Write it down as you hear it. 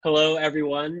Hello,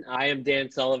 everyone. I am Dan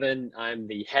Sullivan. I'm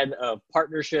the head of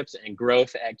partnerships and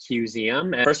growth at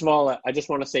QZM. And first of all, I just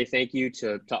want to say thank you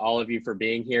to all of you for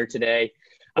being here today.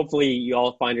 Hopefully, you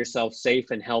all find yourselves safe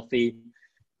and healthy.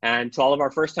 And to all of our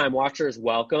first-time watchers,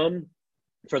 welcome.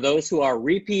 For those who are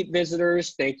repeat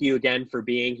visitors, thank you again for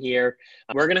being here.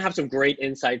 We're going to have some great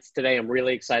insights today. I'm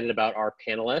really excited about our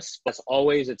panelists. As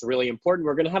always, it's really important.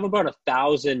 We're going to have about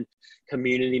 1,000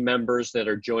 community members that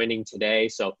are joining today.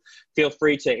 So feel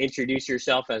free to introduce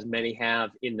yourself, as many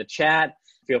have in the chat.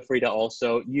 Feel free to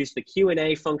also use the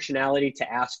Q&A functionality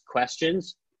to ask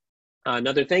questions.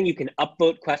 Another thing, you can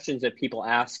upvote questions that people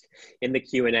ask in the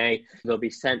Q&A. They'll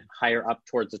be sent higher up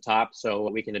towards the top so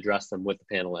we can address them with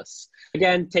the panelists.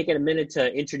 Again, taking a minute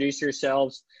to introduce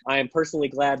yourselves. I am personally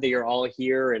glad that you're all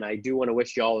here, and I do want to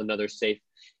wish you all another safe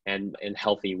and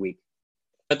healthy week.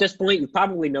 At this point, you've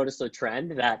probably noticed a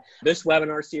trend that this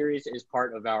webinar series is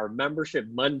part of our Membership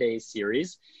Mondays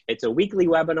series. It's a weekly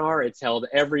webinar. It's held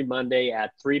every Monday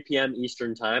at 3 p.m.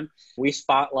 Eastern Time. We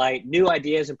spotlight new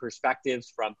ideas and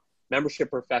perspectives from membership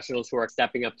professionals who are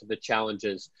stepping up to the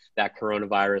challenges that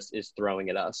coronavirus is throwing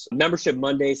at us. Membership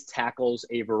Mondays tackles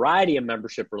a variety of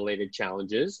membership-related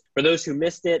challenges. For those who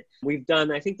missed it, we've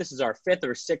done, I think this is our 5th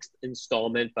or 6th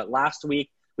installment, but last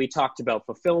week we talked about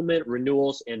fulfillment,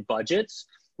 renewals, and budgets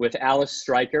with Alice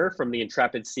Stryker from the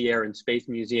Intrepid Sea, Air, and Space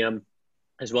Museum,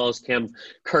 as well as Kim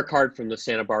Kirkhart from the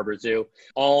Santa Barbara Zoo.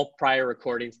 All prior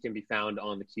recordings can be found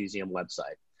on the QZM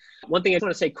website. One thing I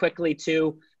want to say quickly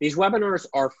too, these webinars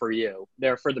are for you.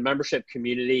 They're for the membership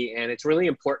community, and it's really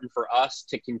important for us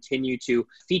to continue to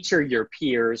feature your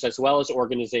peers as well as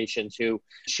organizations who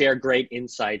share great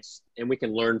insights, and we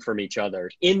can learn from each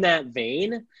other. In that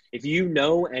vein, if you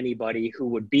know anybody who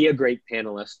would be a great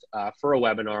panelist for a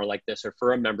webinar like this or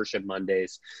for a Membership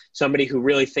Mondays, somebody who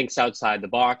really thinks outside the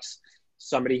box,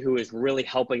 somebody who is really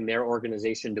helping their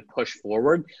organization to push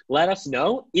forward, let us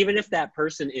know. Even if that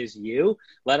person is you,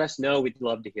 let us know. We'd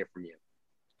love to hear from you.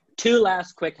 2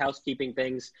 last quick housekeeping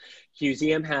things.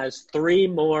 QZM has 3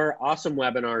 more awesome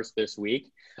webinars this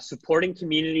week, supporting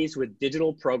communities with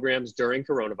digital programs during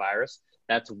coronavirus.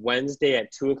 That's Wednesday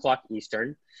at 2 o'clock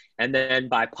Eastern. And then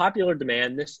by popular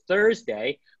demand, this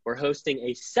Thursday, we're hosting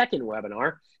a second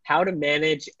webinar, how to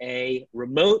manage a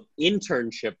remote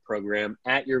internship program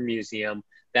at your museum.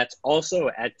 That's also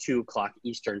at 2 o'clock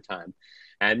Eastern time.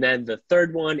 And then the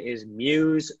third one is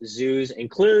Muse, Zoos,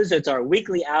 and Clues. It's our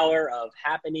weekly hour of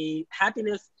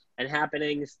happiness and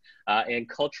happenings and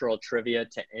cultural trivia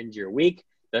to end your week.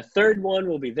 The third one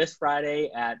will be this Friday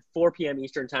at 4 p.m.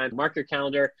 Eastern time. Mark your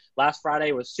calendar. Last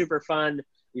Friday was super fun,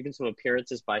 even some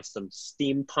appearances by some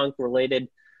steampunk-related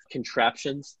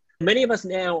contraptions. Many of us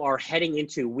now are heading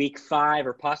into week 5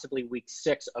 or possibly week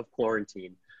 6 of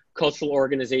quarantine. Cultural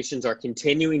organizations are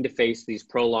continuing to face these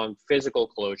prolonged physical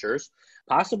closures,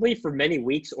 possibly for many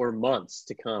weeks or months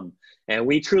to come. And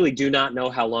we truly do not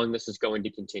know how long this is going to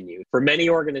continue. For many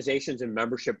organizations and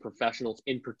membership professionals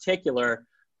in particular,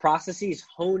 processes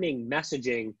honing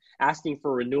messaging, asking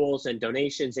for renewals and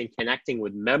donations, and connecting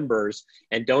with members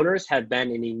and donors have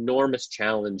been an enormous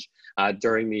challenge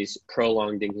during these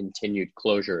prolonged and continued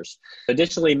closures.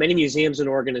 Additionally, many museums and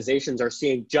organizations are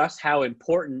seeing just how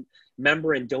important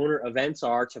member and donor events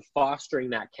are to fostering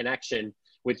that connection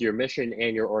with your mission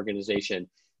and your organization,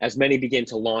 as many begin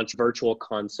to launch virtual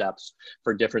concepts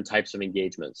for different types of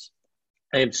engagements.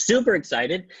 I am super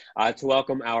excited to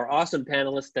welcome our awesome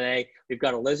panelists today. We've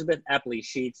got Elizabeth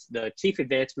Epley-Sheets, the Chief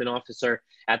Advancement Officer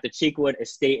at the Cheekwood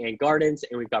Estate and Gardens,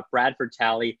 and we've got Bradford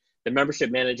Talley, the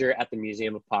Membership Manager at the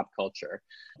Museum of Pop Culture.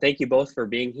 Thank you both for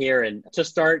being here. And to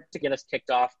start, to get us kicked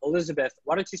off, Elizabeth,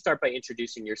 why don't you start by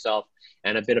introducing yourself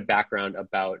and a bit of background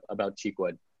about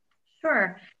Cheekwood?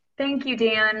 Sure. Thank you,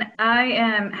 Dan. I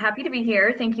am happy to be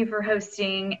here. Thank you for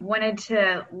hosting. Wanted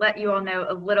to let you all know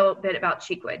a little bit about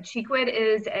Cheekwood. Cheekwood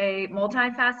is a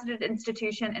multifaceted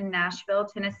institution in Nashville,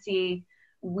 Tennessee.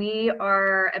 We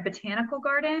are a botanical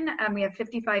garden. We have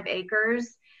 55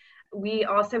 acres. We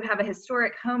also have a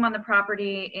historic home on the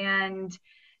property, and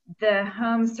the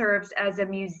home serves as a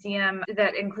museum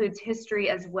that includes history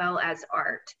as well as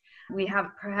art. We have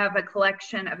a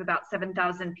collection of about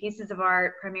 7,000 pieces of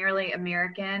art, primarily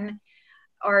American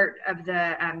art of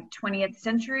the 20th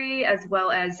century, as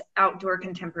well as outdoor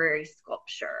contemporary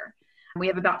sculpture. We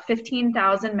have about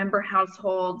 15,000 member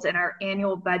households, and our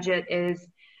annual budget is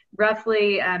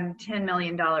roughly $10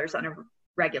 million on a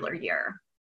regular year.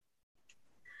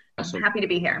 Awesome. I'm happy to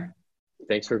be here.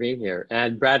 Thanks for being here.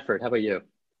 And Bradford, how about you?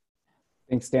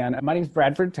 Thanks, Dan. My name is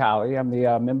Bradford Talley. I'm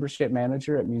the membership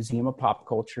manager at Museum of Pop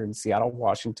Culture in Seattle,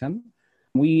 Washington.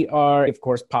 We are, of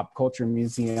course, Pop Culture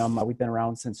Museum. We've been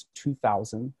around since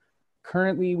 2000.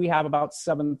 Currently, we have about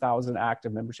 7,000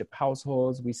 active membership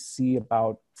households. We see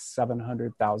about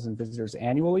 700,000 visitors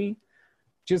annually.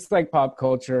 Just like pop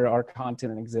culture, our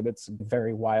content and exhibits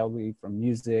vary wildly from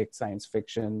music, science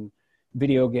fiction,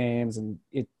 video games, and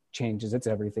it changes. It's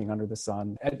everything under the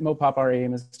sun. At Mopop, our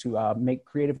aim is to make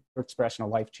creative expression a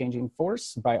life-changing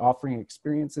force by offering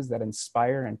experiences that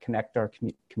inspire and connect our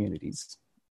communities.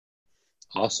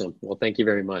 Awesome. Well, thank you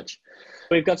very much.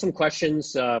 We've got some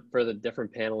questions for the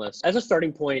different panelists. As a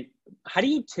starting point, how do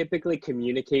you typically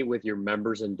communicate with your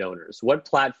members and donors? What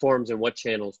platforms and what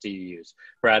channels do you use?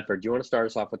 Bradford, do you want to start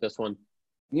us off with this one?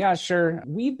 Yeah, sure.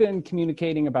 We've been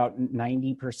communicating about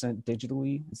 90%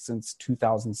 digitally since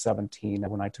 2017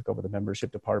 when I took over the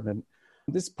membership department.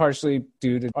 This is partially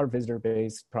due to our visitor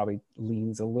base probably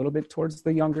leans a little bit towards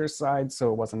the younger side,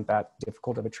 so it wasn't that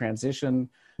difficult of a transition.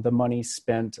 The money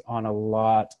spent on a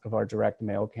lot of our direct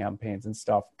mail campaigns and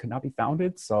stuff could not be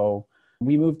founded, so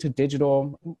we moved to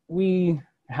digital. We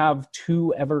have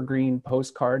 2 evergreen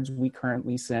postcards we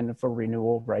currently send for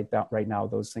renewal. Right now,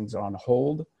 those things are on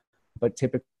hold, but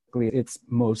typically it's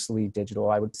mostly digital.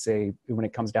 I would say when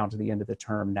it comes down to the end of the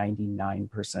term,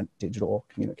 99% digital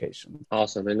communication.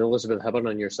 Awesome. And Elizabeth, how about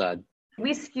on your side?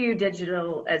 We skew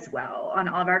digital as well on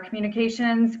all of our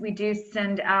communications. We do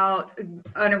send out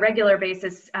on a regular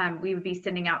basis. We would be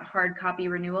sending out hard copy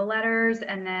renewal letters,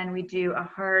 and then we do a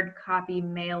hard copy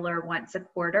mailer once a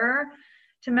quarter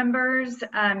to members.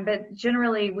 But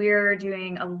generally, we're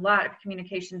doing a lot of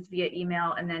communications via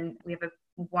email, and then we have a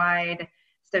wide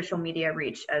social media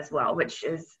reach as well, which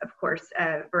is, of course,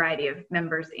 a variety of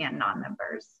members and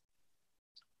non-members.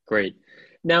 Great.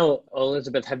 Now,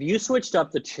 Elizabeth, have you switched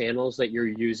up the channels that you're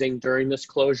using during this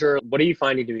closure? What are you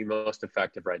finding to be most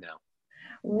effective right now?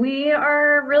 We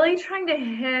are really trying to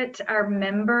hit our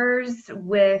members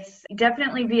with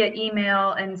definitely via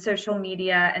email and social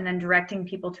media, and then directing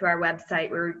people to our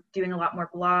website. We're doing a lot more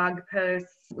blog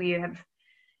posts.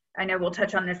 I know we'll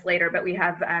touch on this later, but we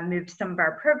have moved some of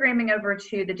our programming over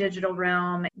to the digital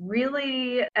realm.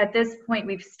 Really, at this point,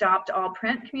 we've stopped all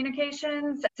print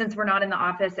communications since we're not in the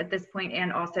office at this point,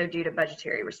 and also due to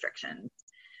budgetary restrictions.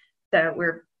 So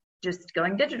we're just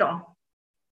going digital.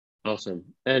 Awesome.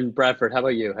 And Bradford, how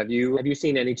about you? Have you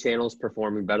seen any channels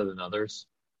performing better than others?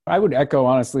 I would echo,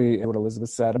 honestly, what Elizabeth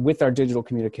said. With our digital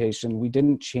communication, we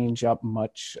didn't change up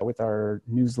much with our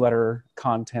newsletter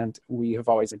content. We have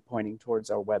always been pointing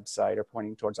towards our website or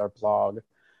pointing towards our blog.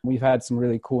 We've had some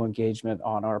really cool engagement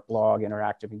on our blog,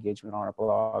 interactive engagement on our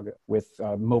blog with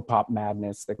Mopop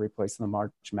Madness that replaced the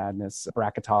March Madness,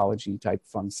 bracketology type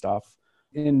fun stuff.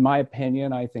 In my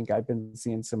opinion, I think I've been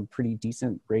seeing some pretty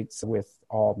decent rates with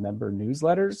all member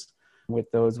newsletters. With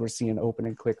those, we're seeing open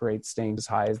and click rates staying as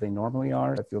high as they normally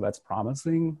are. I feel that's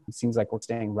promising. It seems like we're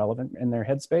staying relevant in their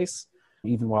headspace,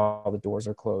 even while the doors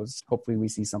are closed. Hopefully we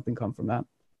see something come from that.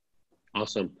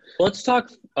 Awesome. Let's talk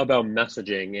about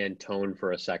messaging and tone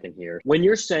for a second here. When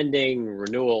you're sending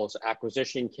renewals,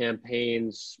 acquisition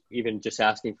campaigns, even just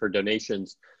asking for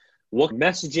donations, what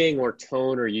messaging or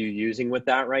tone are you using with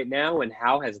that right now? And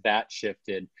how has that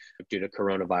shifted due to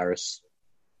coronavirus?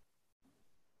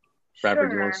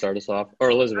 Bradford, do you want to start us off? Or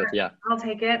Elizabeth, yeah. I'll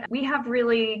take it. We have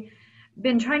really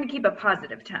been trying to keep a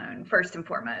positive tone, first and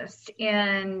foremost.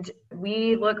 And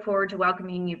we look forward to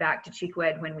welcoming you back to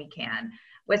Cheekwood when we can.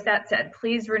 With that said,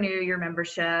 please renew your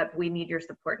membership. We need your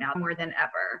support now more than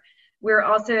ever. We're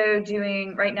also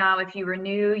doing, right now, if you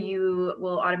renew, you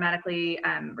will automatically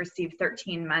receive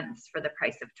 13 months for the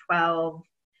price of 12.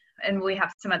 And we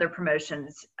have some other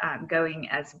promotions going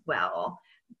as well.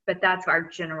 But that's our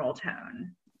general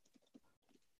tone.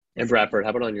 And Bradford,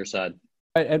 how about on your side?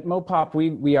 At Mopop,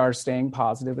 we are staying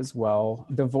positive as well.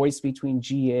 The voice between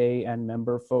GA and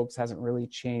member folks hasn't really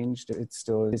changed. It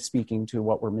still is speaking to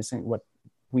what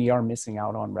we are missing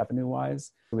out on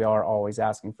revenue-wise. We are always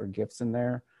asking for gifts in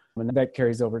there. And that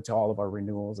carries over to all of our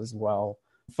renewals as well.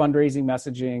 Fundraising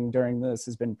messaging during this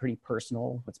has been pretty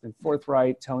personal. It's been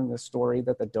forthright, telling the story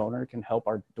that the donor can help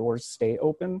our doors stay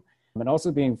open. And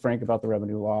also being frank about the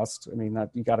revenue lost. I mean, that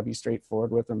you got to be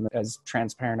straightforward with them, as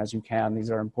transparent as you can. These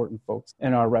are important folks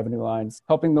in our revenue lines.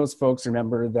 Helping those folks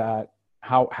remember that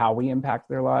how we impact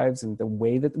their lives and the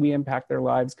way that we impact their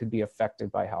lives could be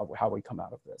affected by how we come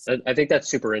out of this. I think that's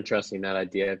super interesting, that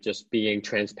idea of just being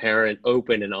transparent,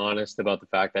 open, and honest about the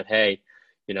fact that, hey,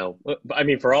 you know, I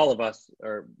mean, for all of us,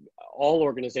 or all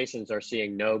organizations are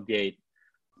seeing no gate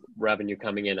revenue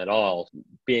coming in at all.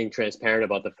 Being transparent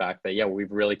about the fact that, yeah,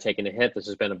 we've really taken a hit. This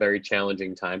has been a very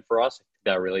challenging time for us.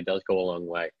 That really does go a long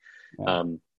way. Yeah.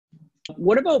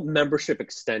 What about membership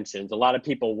extensions? A lot of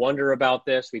people wonder about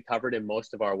this. We covered in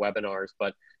most of our webinars,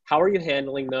 but How are you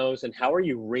handling those, and how are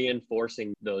you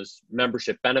reinforcing those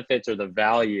membership benefits or the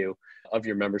value of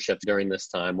your membership during this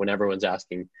time when everyone's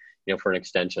asking, for an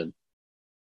extension?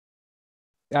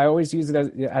 I always use it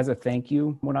as a thank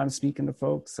you when I'm speaking to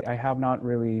folks. I have not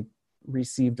really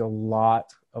received a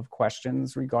lot of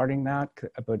questions regarding that,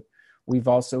 but we've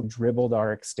also dribbled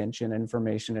our extension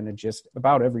information into just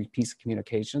about every piece of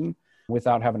communication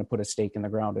without having to put a stake in the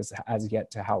ground as yet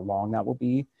to how long that will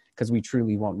be, because we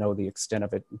truly won't know the extent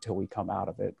of it until we come out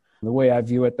of it. The way I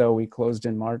view it, though, we closed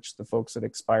in March. The folks that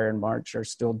expire in March are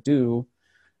still due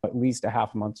at least a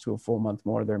half month to a full month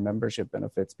more of their membership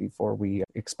benefits before we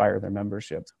expire their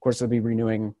memberships. Of course, they'll be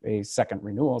renewing a second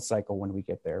renewal cycle when we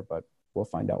get there, but we'll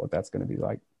find out what that's going to be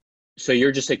like. So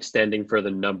you're just extending for the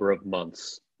number of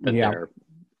months that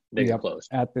they're closed.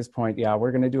 At this point,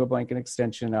 we're going to do a blanket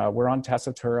extension. We're on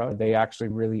Tessitura. They actually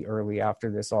really early after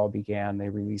this all began, they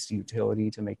released utility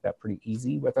to make that pretty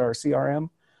easy with our CRM.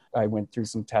 I went through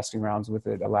some testing rounds with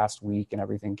it last week and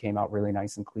everything came out really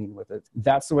nice and clean with it.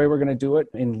 That's the way we're going to do it.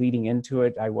 And leading into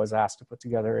it, I was asked to put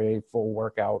together a full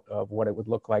workout of what it would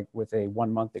look like with a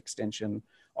 1 month extension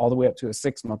all the way up to a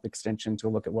 6 month extension to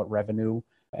look at what revenue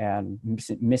and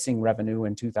missing revenue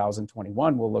in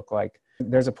 2021 will look like.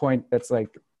 There's a point that's like,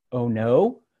 oh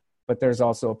no, but there's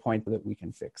also a point that we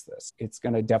can fix this. It's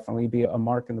going to definitely be a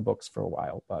mark in the books for a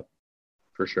while, but.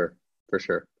 For sure.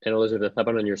 And Elizabeth, how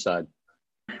about on your side?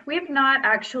 We have not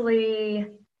actually,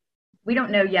 we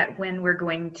don't know yet when we're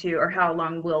going to or how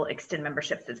long we'll extend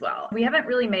memberships as well. We haven't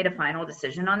really made a final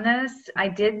decision on this. I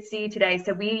did see today,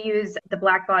 so we use the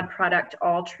Blackbaud product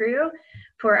AllTrue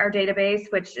for our database,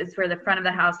 which is where the front of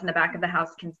the house and the back of the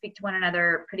house can speak to one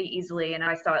another pretty easily. And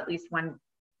I saw at least one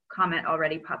comment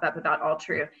already pop up about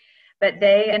AllTrue. But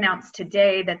they announced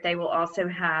today that they will also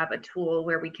have a tool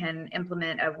where we can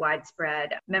implement a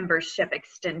widespread membership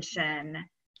extension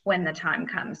when the time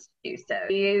comes to do so.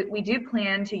 We do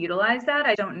plan to utilize that.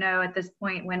 I don't know at this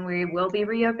point when we will be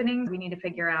reopening. We need to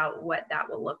figure out what that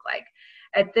will look like.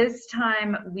 At this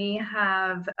time, we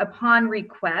have, upon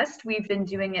request, we've been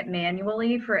doing it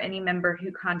manually for any member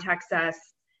who contacts us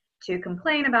to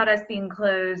complain about us being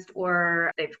closed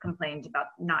or they've complained about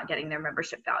not getting their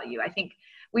membership value. I think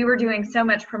we were doing so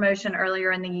much promotion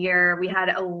earlier in the year. We had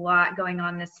a lot going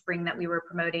on this spring that we were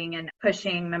promoting and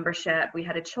pushing membership. We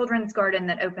had a children's garden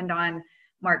that opened on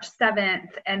March 7th,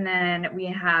 and then we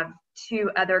have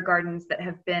 2 other gardens that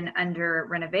have been under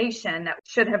renovation that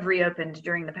should have reopened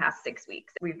during the past 6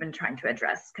 weeks. We've been trying to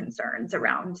address concerns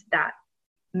around that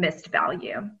missed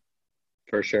value.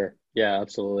 For sure. Yeah,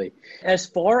 absolutely. As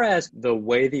far as the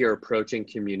way that you're approaching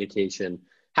communication,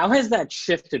 how has that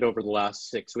shifted over the last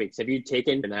 6 weeks? Have you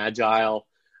taken an agile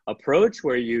approach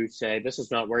where you say, this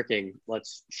is not working,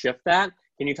 let's shift that?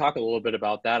 Can you talk a little bit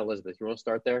about that? Elizabeth, you want to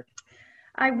start there?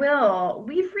 I will.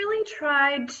 We've really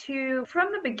tried to,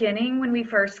 from the beginning when we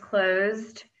first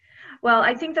closed, well,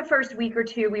 I think the first week or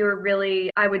two, we were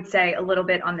really, I would say, a little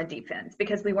bit on the defense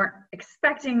because we weren't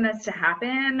expecting this to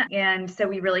happen. And so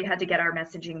we really had to get our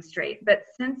messaging straight. But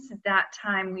since that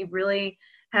time, we really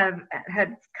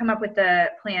had come up with a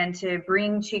plan to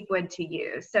bring Cheekwood to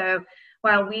you. So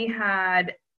while we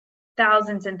had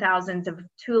thousands and thousands of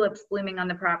tulips blooming on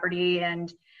the property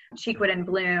and Cheekwood in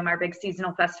Bloom, our big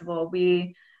seasonal festival,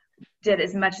 we did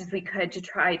as much as we could to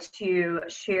try to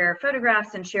share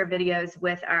photographs and share videos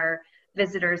with our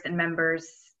visitors and members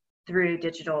through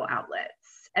digital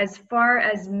outlets. As far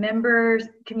as member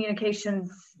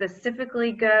communications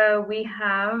specifically go, we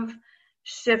have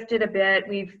shifted a bit.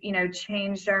 We've,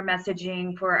 changed our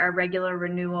messaging for our regular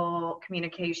renewal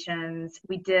communications.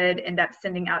 We did end up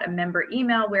sending out a member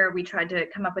email where we tried to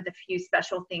come up with a few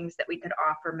special things that we could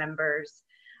offer members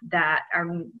that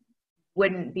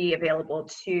wouldn't be available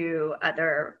to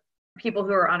other people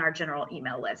who are on our general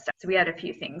email list. So we had a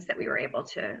few things that we were able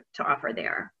to offer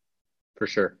there. For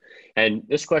sure. And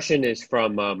this question is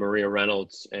from Maria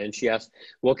Reynolds, and she asked,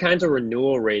 what kinds of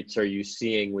renewal rates are you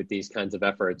seeing with these kinds of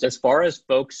efforts? As far as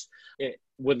folks,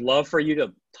 would love for you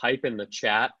to type in the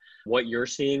chat what you're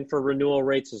seeing for renewal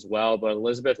rates as well. But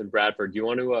Elizabeth and Bradford, do you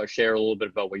want to share a little bit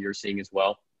about what you're seeing as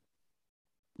well?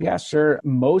 Yeah, sure.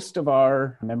 Most of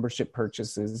our membership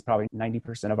purchases, probably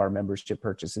 90% of our membership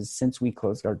purchases since we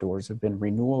closed our doors have been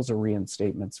renewals or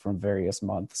reinstatements from various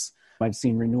months. I've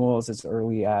seen renewals as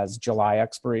early as July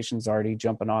expirations already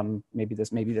jumping on maybe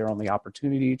their only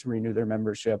opportunity to renew their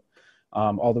membership,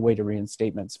 all the way to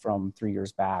reinstatements from 3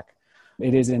 years back.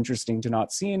 It is interesting to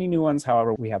not see any new ones.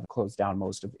 However, we have closed down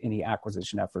most of any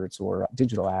acquisition efforts or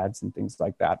digital ads and things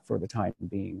like that for the time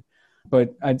being.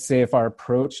 But I'd say if our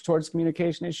approach towards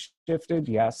communication has shifted,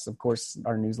 yes, of course,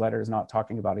 our newsletter is not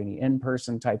talking about any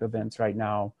in-person type events right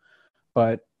now.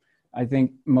 But I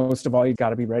think most of all, you've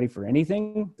got to be ready for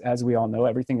anything. As we all know,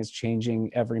 everything is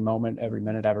changing every moment, every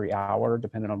minute, every hour,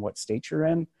 depending on what state you're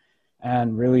in.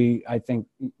 And really, I think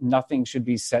nothing should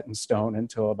be set in stone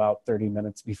until about 30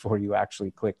 minutes before you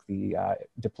actually click the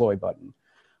deploy button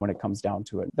when it comes down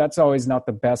to it. That's always not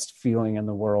the best feeling in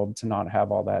the world to not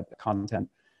have all that content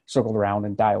circled around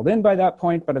and dialed in by that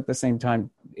point. But at the same time,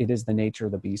 it is the nature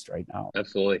of the beast right now.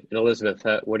 Absolutely. And Elizabeth,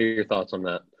 what are your thoughts on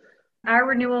that? Our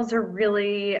renewals are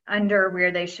really under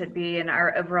where they should be, and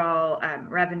our overall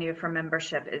revenue from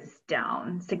membership is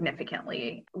down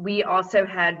significantly. We also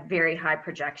had very high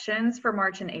projections for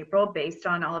March and April based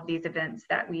on all of these events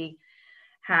that we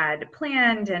had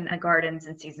planned and gardens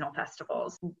and seasonal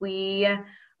festivals. We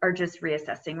are just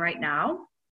reassessing right now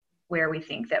where we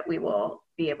think that we will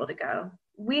be able to go.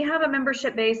 We have a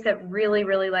membership base that really,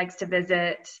 really likes to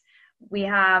visit. We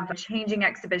have changing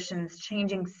exhibitions,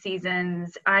 changing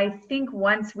seasons. I think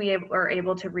once we are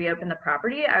able to reopen the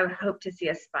property, I would hope to see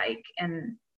a spike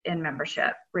in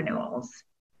membership renewals.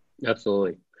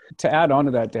 Absolutely. To add on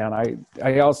to that, Dan,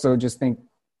 I also just think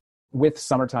with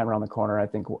summertime around the corner, I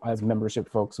think as membership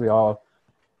folks,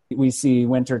 we see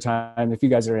wintertime. If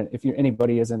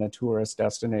anybody is in a tourist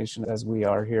destination, as we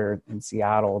are here in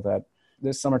Seattle, that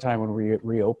this summertime when we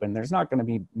reopen, there's not going to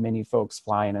be many folks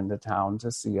flying into town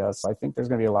to see us. I think there's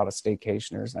going to be a lot of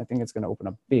staycationers. And I think it's going to open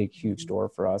a big, huge door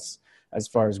for us as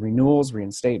far as renewals,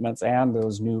 reinstatements, and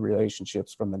those new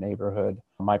relationships from the neighborhood.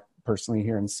 Personally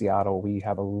here in Seattle, we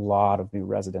have a lot of new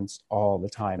residents all the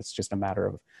time. It's just a matter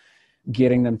of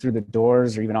getting them through the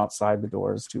doors or even outside the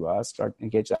doors to start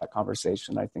engage that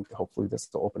conversation. I think hopefully this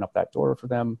will open up that door for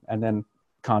them. And then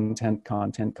content.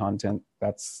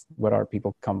 That's what our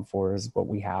people come for, is what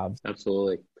we have.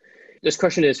 Absolutely. This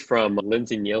question is from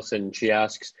Lindsay Nielsen. She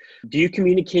asks, do y'all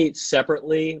communicate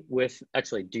separately with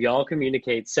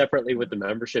the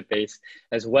membership base,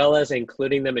 as well as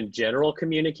including them in general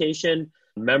communication,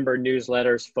 member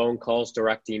newsletters, phone calls,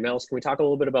 direct emails? Can we talk a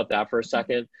little bit about that for a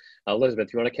second?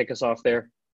 Elizabeth, you want to kick us off there?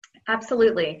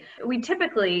 Absolutely. We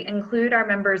typically include our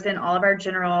members in all of our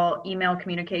general email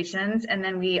communications, and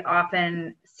then we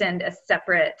often send a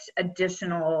separate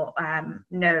additional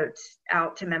note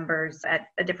out to members at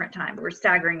a different time. We're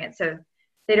staggering it so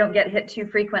they don't get hit too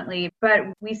frequently. But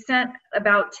we sent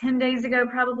about 10 days ago,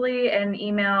 probably, an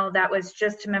email that was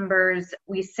just to members.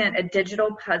 We sent a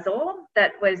digital puzzle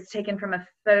that was taken from a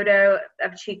photo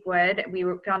of Cheekwood. We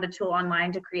found a tool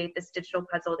online to create this digital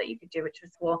puzzle that you could do, which was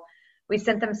cool. We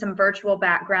sent them some virtual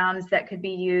backgrounds that could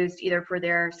be used either for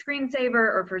their screensaver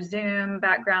or for Zoom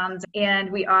backgrounds. And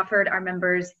we offered our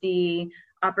members the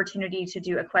opportunity to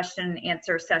do a question and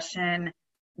answer session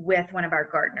with one of our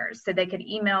gardeners. So they could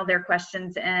email their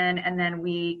questions in, and then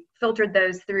we filtered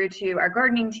those through to our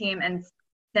gardening team and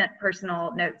sent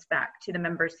personal notes back to the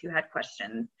members who had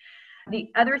questions. The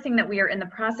other thing that we are in the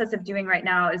process of doing right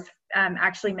now is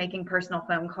actually making personal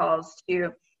phone calls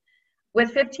to.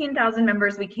 With 15,000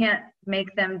 members, we can't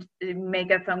make them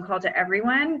make a phone call to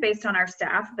everyone based on our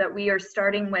staff, but we are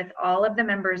starting with all of the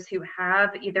members who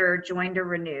have either joined or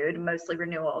renewed, mostly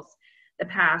renewals, the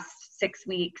past 6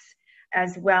 weeks,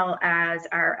 as well as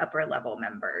our upper level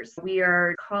members. We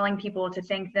are calling people to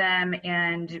thank them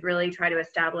and really try to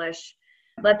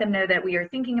let them know that we are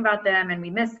thinking about them and we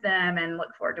miss them and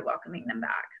look forward to welcoming them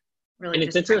back. Really, and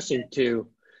it's interesting too.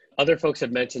 Other folks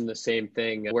have mentioned the same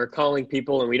thing. We're calling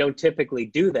people, and we don't typically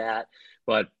do that,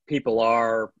 but people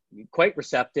are quite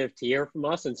receptive to hear from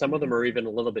us, and some of them are even a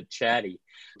little bit chatty,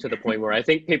 to the point where I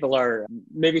think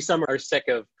maybe some are sick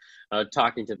of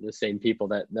talking to the same people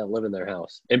that live in their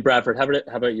house. And Bradford, how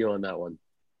about you on that one?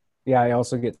 Yeah, I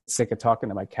also get sick of talking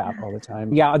to my cat all the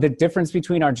time. Yeah, the difference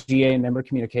between our GA and member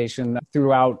communication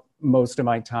throughout most of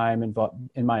my time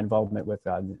in my involvement with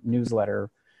newsletter,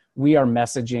 we are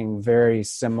messaging very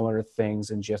similar things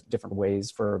in just different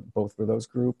ways for both of those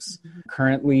groups. Mm-hmm.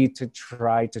 Currently, to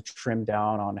try to trim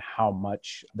down on how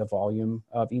much the volume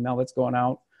of email that's going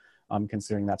out,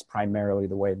 considering that's primarily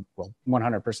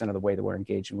 100% of the way that we're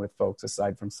engaging with folks,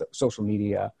 aside from social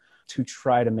media, to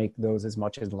try to make those as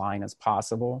much in line as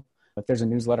possible. If there's a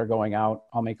newsletter going out,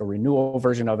 I'll make a renewal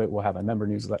version of it. We'll have a member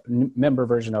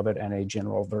version of it and a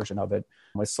general version of it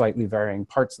with slightly varying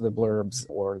parts of the blurbs,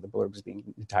 or the blurbs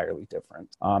being entirely different.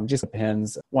 Just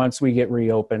depends. Once we get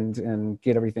reopened and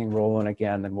get everything rolling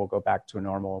again, then we'll go back to a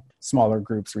normal smaller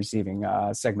groups receiving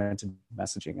segmented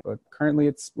messaging. But currently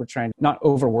we're trying to not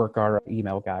overwork our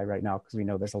email guy right now, because we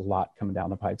know there's a lot coming down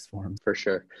the pipes for him. For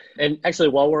sure. And actually,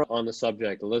 while we're on the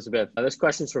subject, Elizabeth, this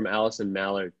question's from Allison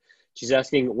Mallard. She's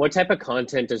asking, what type of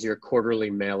content does your quarterly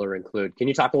mailer include? Can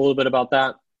you talk a little bit about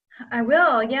that? I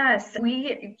will, yes.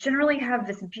 We generally have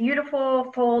this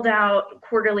beautiful fold out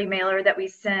quarterly mailer that we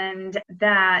send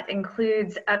that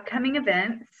includes upcoming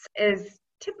events, is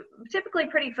typically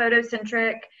pretty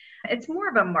photocentric. It's more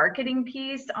of a marketing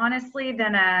piece, honestly,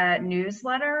 than a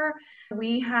newsletter.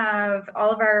 We have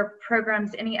all of our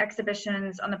programs, any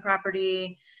exhibitions on the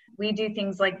property. We do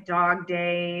things like dog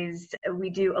days. We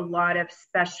do a lot of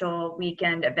special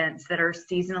weekend events that are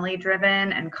seasonally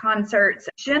driven and concerts.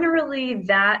 Generally,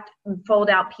 that fold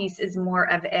out piece is more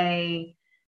of a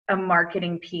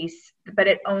marketing piece, but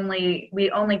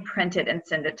we only print it and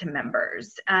send it to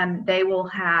members. They will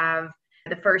have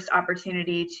the first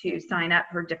opportunity to sign up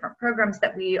for different programs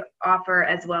that we offer,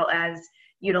 as well as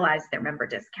utilize their member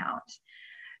discount.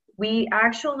 We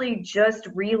actually just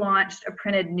relaunched a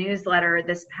printed newsletter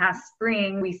this past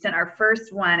spring. We sent our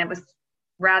first one. It was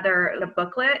rather a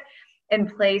booklet in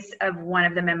place of one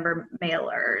of the member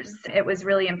mailers. It was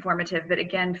really informative, but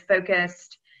again,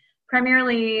 focused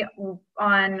primarily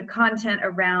on content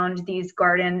around these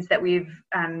gardens that we've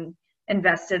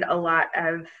invested a lot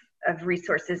of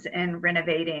resources in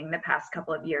renovating the past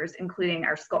couple of years, including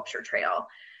our sculpture trail.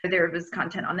 There was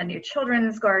content on the new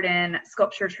children's garden,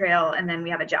 sculpture trail, and then we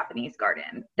have a Japanese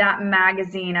garden. That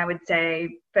magazine, I would say,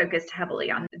 focused heavily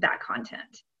on that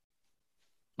content.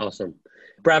 Awesome.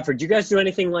 Bradford, do you guys do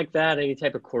anything like that? Any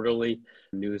type of quarterly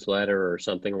newsletter or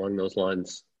something along those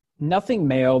lines? Nothing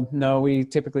mailed. No, we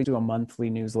typically do a monthly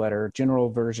newsletter,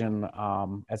 general version,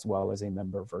 as well as a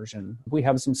member version. We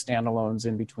have some standalones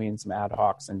in between, some ad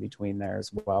hocs in between there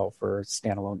as well for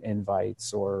standalone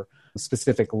invites or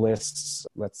specific lists.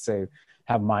 Let's say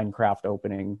have Minecraft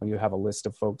opening. You have a list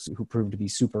of folks who prove to be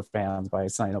super fans by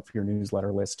signing up for your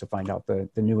newsletter list to find out the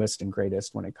newest and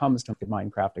greatest when it comes to the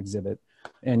Minecraft exhibit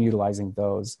and utilizing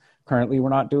those. Currently, we're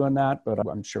not doing that, but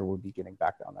I'm sure we'll be getting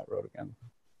back down that road again.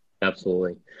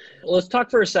 Absolutely. Well, let's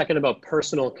talk for a second about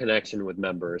personal connection with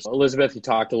members. Elizabeth, you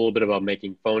talked a little bit about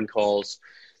making phone calls.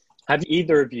 Have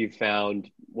either of you found,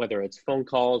 whether it's phone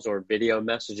calls or video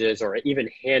messages or even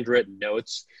handwritten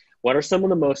notes, what are some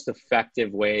of the most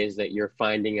effective ways that you're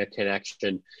finding a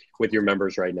connection with your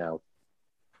members right now?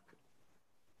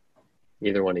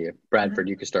 Either one of you. Bradford,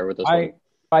 you can start with this one.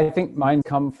 I think mine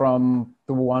come from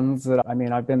the ones that,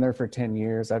 I've been there for 10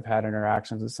 years. I've had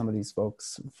interactions with some of these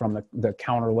folks from the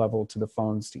counter level to the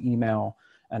phones to email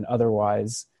and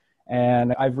otherwise.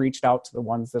 And I've reached out to the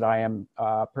ones that I am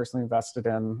personally invested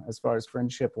in as far as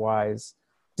friendship wise.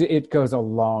 It goes a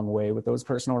long way with those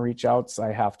personal reach outs.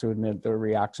 I have to admit the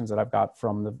reactions that I've got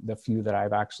from the few that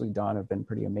I've actually done have been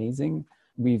pretty amazing.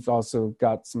 We've also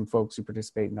got some folks who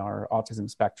participate in our Autism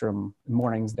Spectrum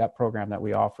Mornings, that program that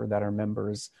we offer, that are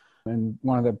members. And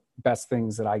one of the best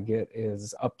things that I get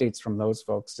is updates from those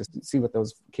folks to see what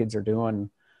those kids are doing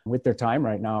with their time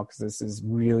right now, because this is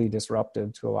really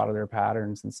disruptive to a lot of their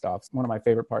patterns and stuff. One of my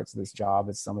favorite parts of this job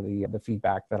is some of the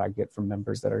feedback that I get from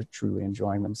members that are truly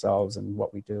enjoying themselves and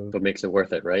what we do. What makes it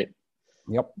worth it, right?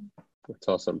 Yep. That's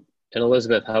awesome. And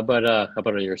Elizabeth, how about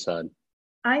on your side?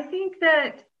 I think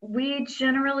that we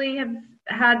generally have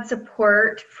had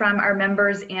support from our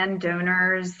members and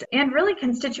donors and really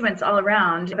constituents all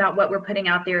around about what we're putting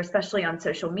out there, especially on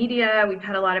social media. We've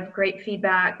had a lot of great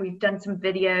feedback. We've done some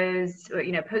videos,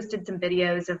 posted some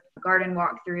videos of garden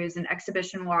walkthroughs and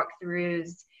exhibition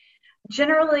walkthroughs.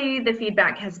 Generally, the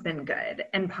feedback has been good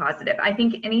and positive. I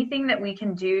think anything that we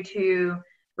can do to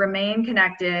remain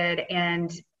connected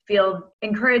and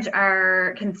encourage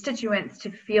our constituents to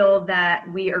feel that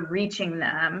we are reaching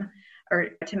them, or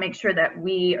to make sure that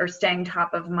we are staying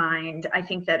top of mind, I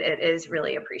think that it is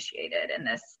really appreciated in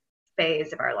this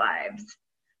phase of our lives.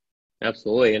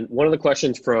 Absolutely. And one of the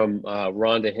questions from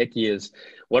Rhonda Hickey is,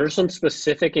 what are some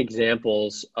specific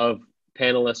examples of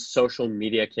panelists' social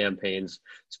media campaigns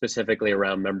specifically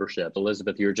around membership?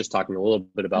 Elizabeth, you were just talking a little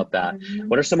bit about that. Mm-hmm.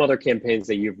 What are some other campaigns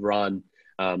that you've run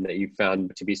that you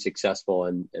found to be successful?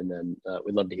 And then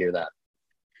we'd love to hear that.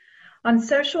 On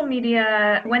social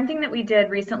media, one thing that we did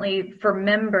recently for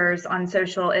members on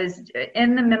social is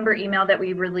in the member email that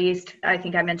we released, I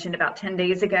think I mentioned about 10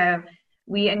 days ago,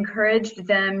 we encouraged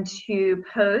them to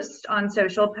post on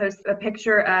social, post a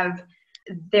picture of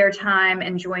their time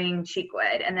enjoying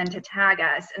Cheekwood and then to tag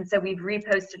us. And so we've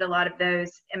reposted a lot of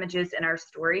those images in our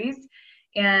stories.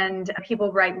 And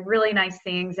people write really nice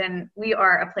things, and we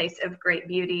are a place of great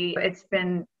beauty. It's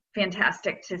been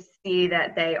fantastic to see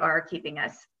that they are keeping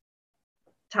us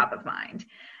top of mind.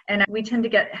 And we tend to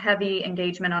get heavy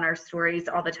engagement on our stories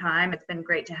all the time. It's been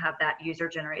great to have that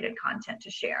user-generated content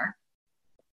to share.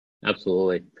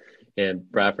 Absolutely. And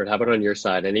Bradford, how about on your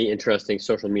side? Any interesting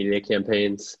social media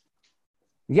campaigns?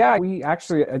 Yeah, we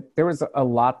actually, there was a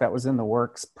lot that was in the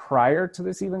works prior to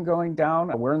this even going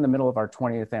down. We're in the middle of our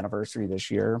 20th anniversary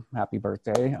this year. Happy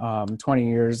birthday. 20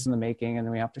 years in the making, and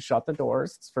then we have to shut the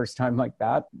doors. It's the first time like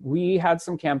that. We had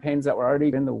some campaigns that were already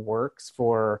in the works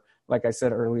for, like I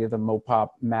said earlier, the Mopop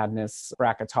Madness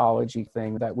bracketology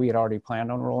thing that we had already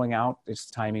planned on rolling out. This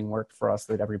timing worked for us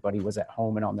that everybody was at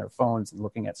home and on their phones and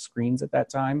looking at screens at that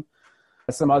time.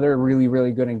 Some other really,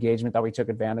 really good engagement that we took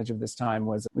advantage of this time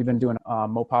was we've been doing a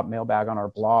Mopop mailbag on our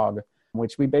blog,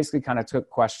 which we basically kind of took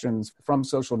questions from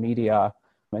social media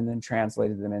and then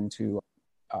translated them into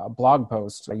blog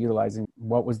posts utilizing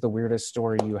what was the weirdest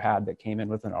story you had that came in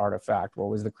with an artifact, what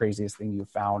was the craziest thing you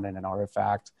found in an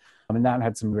artifact. And that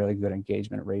had some really good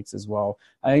engagement rates as well.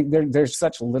 I think there's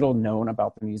such little known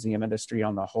about the museum industry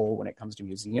on the whole when it comes to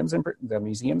museums and the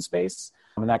museum space.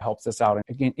 And that helps us out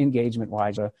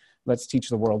engagement-wise. Let's teach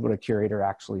the world what a curator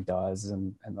actually does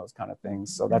and those kind of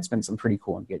things. So that's been some pretty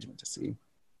cool engagement to see.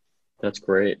 That's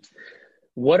great.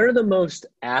 What are the most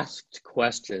asked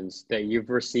questions that you've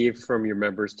received from your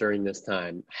members during this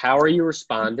time? How are you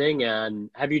responding? And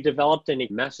have you developed any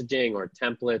messaging or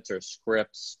templates or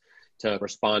scripts to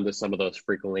respond to some of those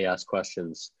frequently asked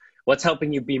questions? What's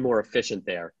helping you be more efficient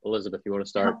there? Elizabeth, you want to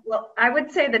start? Well, I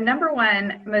would say the number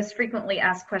one most frequently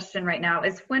asked question right now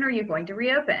is, when are you going to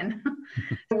reopen?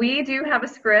 We do have a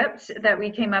script that we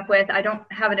came up with. I don't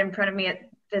have it in front of me at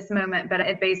this moment, but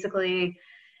it basically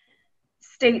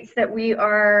states that we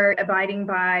are abiding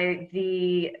by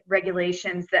the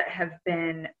regulations that have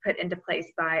been put into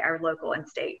place by our local and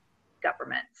state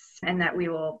governments, and that we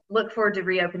will look forward to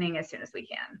reopening as soon as we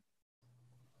can.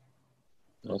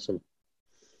 Awesome.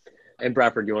 And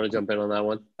Bradford, do you want to jump in on that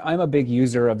one? I'm a big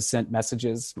user of sent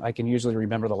messages. I can usually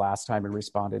remember the last time I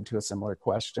responded to a similar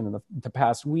question in the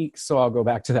past week. So I'll go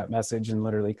back to that message and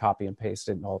literally copy and paste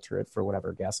it and alter it for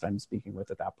whatever guest I'm speaking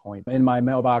with at that point. In my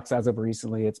mailbox, as of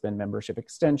recently, it's been membership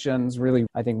extensions. Really,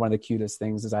 I think one of the cutest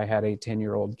things is I had a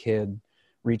 10-year-old kid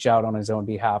reach out on his own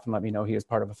behalf and let me know he was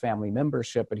part of a family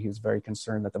membership, but he was very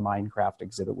concerned that the Minecraft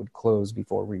exhibit would close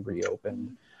before we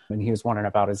reopened. And he was wondering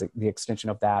about the extension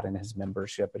of that and his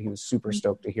membership, but he was super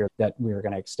stoked to hear that we were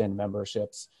going to extend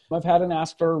memberships. I've had an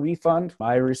ask for a refund.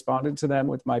 I responded to them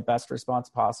with my best response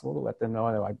possible to let them know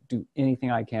that I do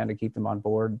anything I can to keep them on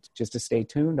board, just to stay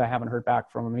tuned. I haven't heard back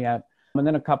from them yet. And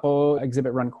then a couple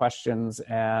exhibit run questions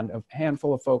and a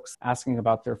handful of folks asking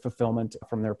about their fulfillment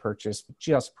from their purchase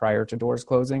just prior to doors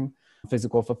closing.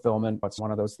 Physical fulfillment, it's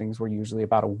one of those things where usually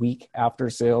about a week after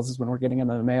sales is when we're getting them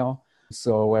in the mail.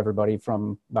 So everybody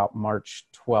from about March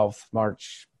 12th,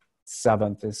 March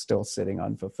 7th is still sitting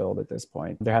unfulfilled at this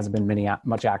point. There hasn't been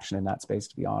much action in that space,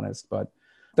 to be honest. But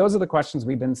those are the questions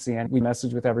we've been seeing. We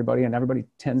message with everybody, and everybody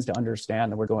tends to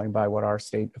understand that we're going by what our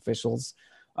state officials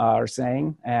are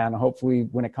saying. And hopefully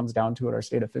when it comes down to it, our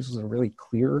state officials are really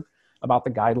clear about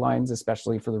the guidelines,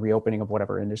 especially for the reopening of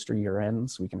whatever industry you're in.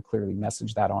 So we can clearly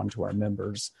message that on to our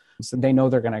members. So they know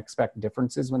they're going to expect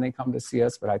differences when they come to see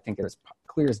us, but I think it's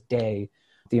clear as day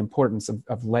the importance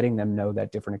of letting them know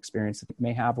that different experience they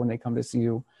may have when they come to see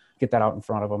you. Get that out in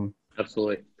front of them.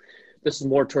 Absolutely. This is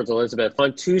more towards Elizabeth.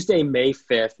 On Tuesday, May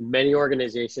 5th, many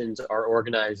organizations are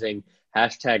organizing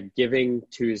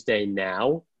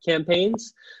 #GivingTuesdayNow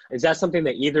campaigns. Is that something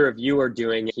that either of you are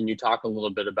doing? Can you talk a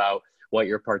little bit about what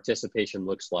your participation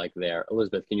looks like there?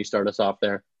 Elizabeth, can you start us off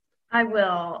there? I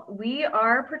will. We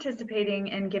are participating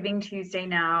in Giving Tuesday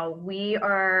now. We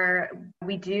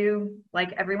do,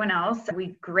 like everyone else,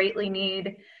 we greatly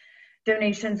need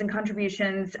donations and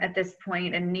contributions at this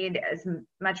point and need as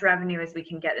much revenue as we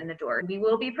can get in the door. We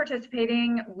will be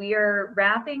participating. We are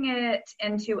wrapping it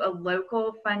into a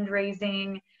local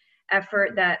fundraising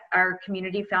effort that our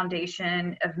Community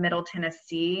Foundation of Middle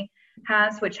Tennessee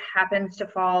has, which happens to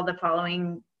fall the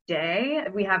following day.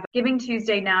 We have Giving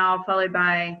Tuesday now, followed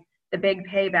by the Big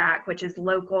Payback, which is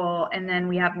local, and then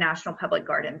we have National Public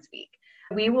Gardens Week.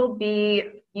 We will be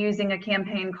using a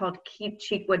campaign called Keep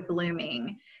Cheekwood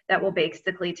Blooming that will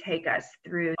basically take us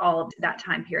through all of that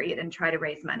time period and try to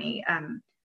raise money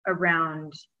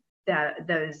around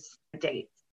those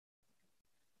dates.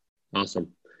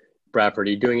 Awesome. Bradford,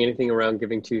 are you doing anything around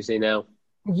Giving Tuesday now?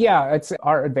 Yeah, it's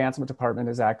our advancement department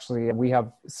is actually, we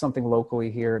have something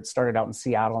locally here. It started out in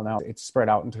Seattle. Now it's spread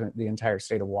out into the entire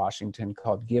state of Washington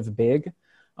called Give Big.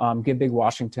 Give Big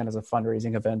Washington is a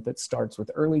fundraising event that starts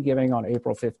with early giving on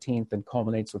April 15th and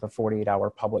culminates with a 48-hour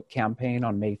public campaign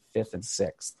on May 5th and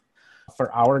 6th.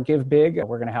 For our Give Big,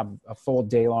 we're going to have a full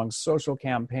day-long social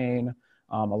campaign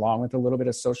along with a little bit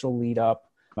of social lead-up.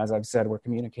 As I've said, we're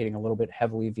communicating a little bit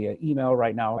heavily via email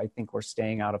right now. I think we're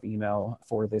staying out of email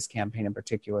for this campaign in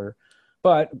particular,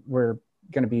 but we're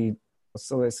going to be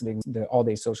soliciting the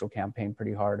all-day social campaign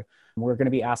pretty hard. We're going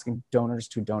to be asking donors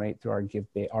to donate through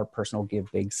our personal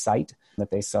Give Big site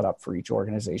that they set up for each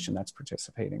organization that's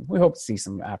participating. We hope to see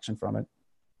some action from it.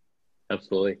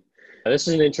 Absolutely. This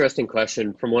is an interesting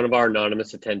question from one of our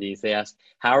anonymous attendees. They asked,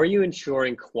 how are you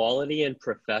ensuring quality and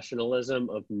professionalism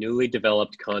of newly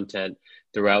developed content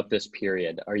throughout this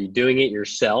period? Are you doing it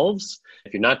yourselves?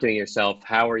 If you're not doing it yourself,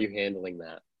 how are you handling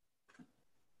that?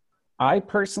 I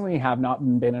personally have not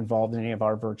been involved in any of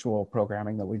our virtual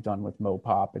programming that we've done with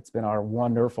MoPOP. It's been our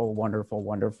wonderful, wonderful,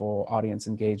 wonderful audience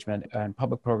engagement and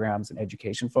public programs and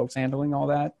education folks handling all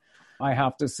that. I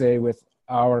have to say with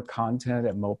our content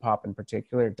at MoPOP in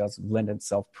particular, it does lend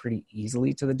itself pretty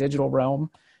easily to the digital realm,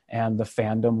 and the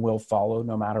fandom will follow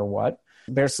no matter what.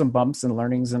 There's some bumps and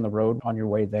learnings in the road on your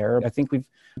way there. I think we've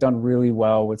done really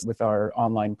well with our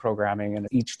online programming, and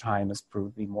each time has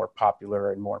proved to be more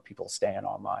popular and more people staying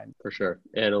online. For sure.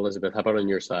 And Elizabeth, how about on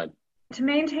your side? To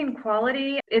maintain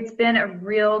quality, it's been a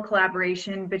real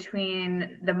collaboration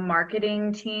between the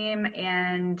marketing team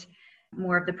and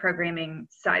more of the programming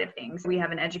side of things. We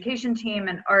have an education team,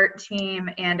 an art team,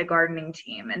 and a gardening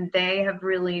team, and they have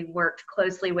really worked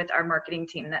closely with our marketing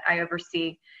team that I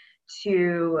oversee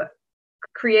to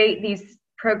create these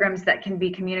programs that can be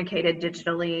communicated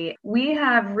digitally. We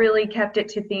have really kept it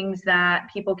to things that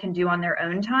people can do on their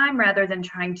own time rather than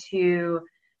trying to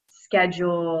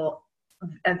schedule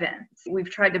events. We've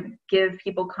tried to give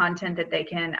people content that they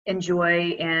can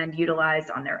enjoy and utilize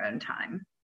on their own time.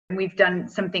 We've done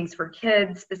some things for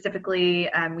kids specifically.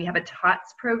 We have a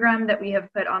TOTS program that we have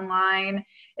put online.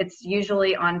 It's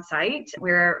usually on site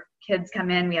where kids come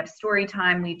in. We have story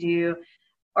time. We do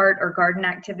art or garden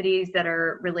activities that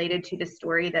are related to the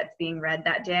story that's being read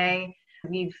that day.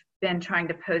 We've been trying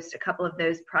to post a couple of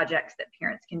those projects that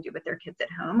parents can do with their kids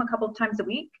at home a couple of times a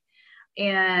week.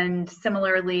 And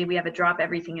similarly, we have a Drop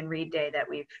Everything and Read Day that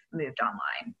we've moved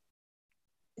online.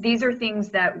 These are things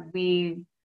that we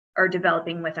are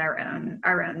developing with our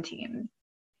own team.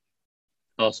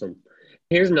 Awesome.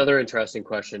 Here's another interesting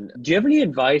question. Do you have any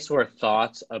advice or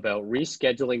thoughts about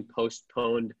rescheduling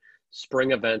postponed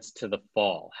spring events to the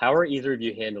fall? How are either of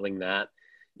you handling that?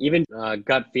 Even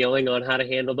gut feeling on how to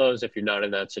handle those if you're not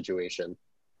in that situation?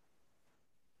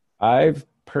 I've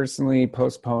personally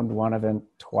postponed one event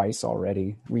twice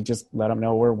already. We just let them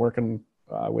know we're working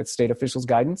with state officials'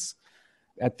 guidance.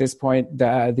 At this point,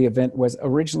 the event was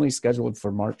originally scheduled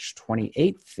for March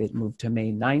 28th. It moved to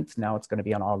May 9th. Now it's going to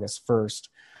be on August 1st.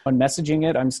 On messaging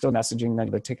it, I'm still messaging that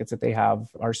the tickets that they have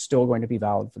are still going to be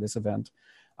valid for this event.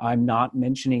 I'm not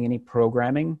mentioning any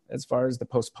programming as far as the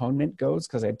postponement goes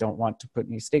because I don't want to put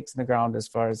any stakes in the ground as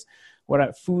far as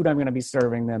what food I'm going to be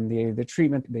serving them, the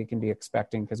treatment they can be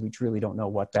expecting, because we truly don't know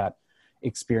what that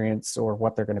experience or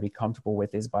what they're going to be comfortable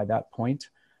with is by that point,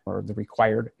 or the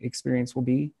required experience will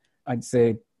be. I'd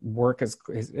say work,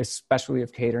 especially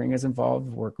if catering is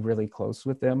involved, work really close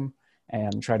with them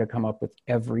and try to come up with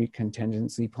every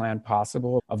contingency plan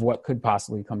possible of what could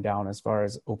possibly come down as far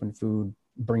as open food,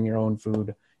 bring your own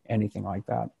food, anything like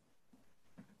that.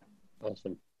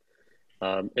 Awesome.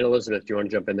 And Elizabeth, do you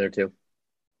want to jump in there too?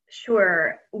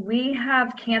 Sure. We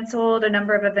have canceled a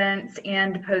number of events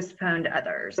and postponed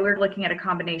others. We're looking at a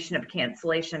combination of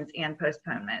cancellations and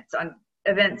postponements on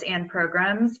events and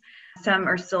programs. Some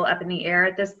are still up in the air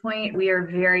at this point. We are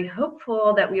very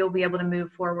hopeful that we will be able to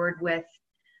move forward with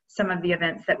some of the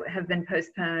events that have been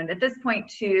postponed at this point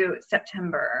to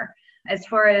September. As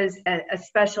far as a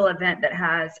special event that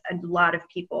has a lot of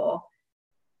people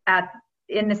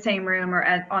in the same room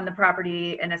or on the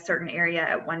property in a certain area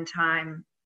at one time,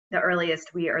 the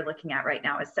earliest we are looking at right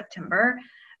now is September.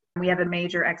 We have a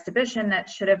major exhibition that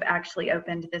should have actually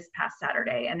opened this past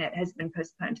Saturday, and it has been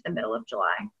postponed to the middle of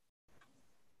July.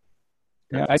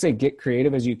 Yeah, I say get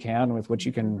creative as you can with what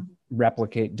you can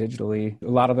replicate digitally.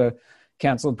 A lot of the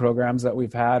canceled programs that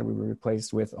we've had, we were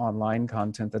replaced with online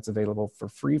content that's available for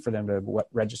free for them to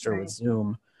register with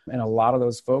Zoom. And a lot of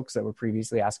those folks that were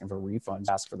previously asking for refunds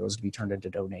asked for those to be turned into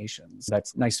donations.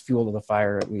 That's nice fuel to the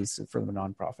fire, at least from the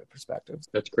nonprofit perspective.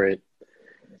 That's great.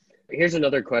 Here's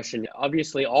another question.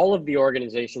 Obviously, all of the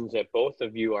organizations that both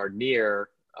of you are near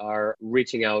are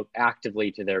reaching out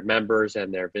actively to their members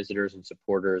and their visitors and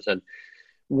supporters. And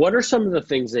what are some of the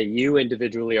things that you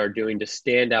individually are doing to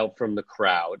stand out from the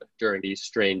crowd during these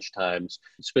strange times,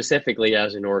 specifically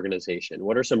as an organization?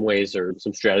 What are some ways or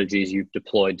some strategies you've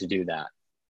deployed to do that?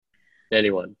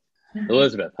 Anyone?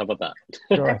 Elizabeth, how about that?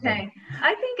 Okay.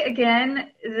 I think, again,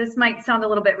 this might sound a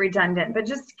little bit redundant, but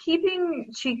just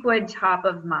keeping Cheekwood top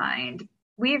of mind.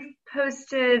 We've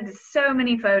posted so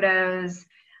many photos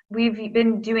We've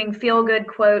been doing feel-good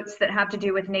quotes that have to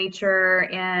do with nature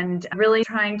and really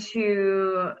trying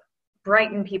to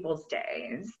brighten people's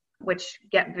days, which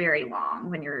get very long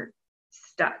when you're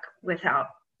stuck without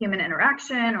human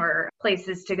interaction or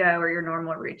places to go or your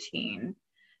normal routine.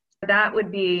 That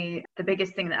would be the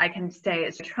biggest thing that I can say,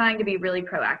 is trying to be really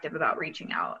proactive about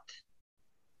reaching out.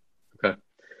 Okay.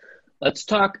 Let's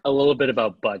talk a little bit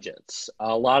about budgets.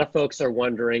 A lot of folks are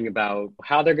wondering about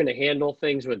how they're going to handle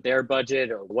things with their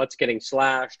budget, or what's getting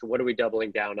slashed, what are we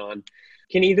doubling down on?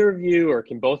 Can either of you, or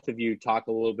can both of you, talk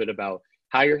a little bit about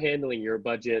how you're handling your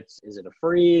budgets? Is it a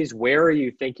freeze? Where are you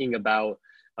thinking about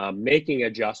making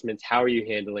adjustments? How are you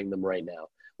handling them right now?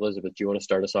 Elizabeth, do you want to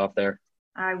start us off there?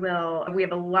 I will. We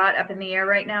have a lot up in the air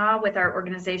right now with our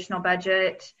organizational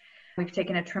budget. We've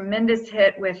taken a tremendous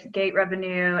hit with gate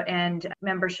revenue and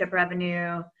membership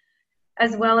revenue,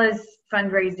 as well as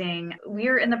fundraising.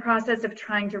 We're in the process of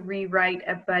trying to rewrite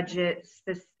a budget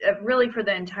really for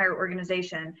the entire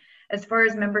organization. As far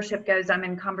as membership goes, I'm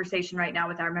in conversation right now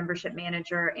with our membership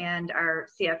manager and our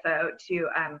CFO to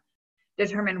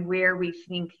determine where we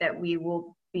think that we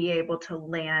will be able to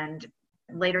land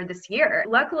later this year.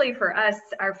 Luckily for us,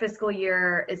 our fiscal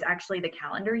year is actually the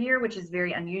calendar year, which is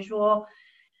very unusual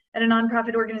at a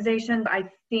nonprofit organization. I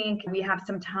think we have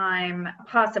some time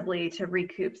possibly to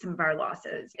recoup some of our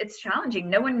losses. It's challenging.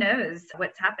 No one knows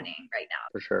what's happening right now.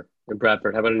 For sure. And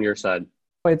Bradford, how about on your side?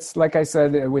 It's like I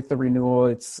said, with the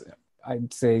renewal,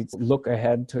 I'd say look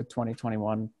ahead to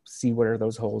 2021, see where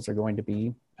those holes are going to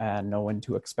be and know when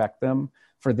to expect them.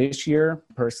 For this year,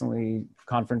 personally,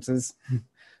 conferences,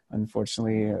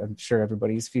 unfortunately, I'm sure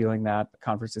everybody's feeling that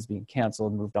conferences being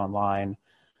canceled, moved online,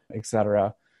 et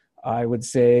cetera. I would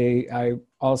say I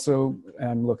also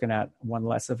am looking at one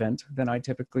less event than I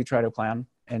typically try to plan,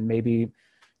 and maybe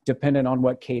dependent on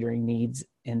what catering needs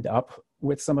end up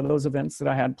with some of those events that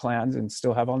I had planned and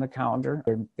still have on the calendar,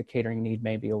 the catering need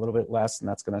may be a little bit less, and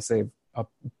that's going to save a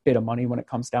bit of money when it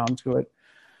comes down to it.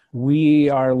 We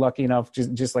are lucky enough,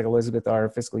 just like Elizabeth, our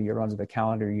fiscal year runs with a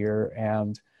calendar year,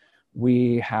 and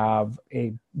we have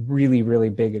a really, really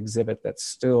big exhibit that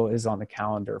still is on the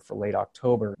calendar for late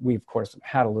October. We, of course,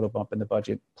 had a little bump in the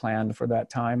budget planned for that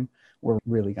time. We're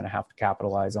really going to have to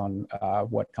capitalize on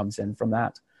what comes in from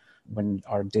that when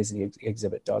our Disney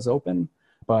exhibit does open.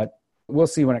 But we'll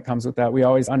see when it comes with that. We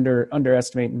always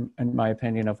underestimate, in my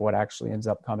opinion, of what actually ends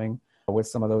up coming with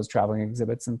some of those traveling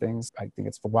exhibits and things. I think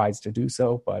it's wise to do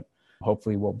so, but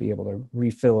hopefully we'll be able to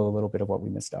refill a little bit of what we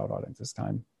missed out on at this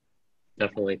time.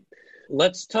 Definitely.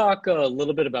 Let's talk a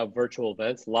little bit about virtual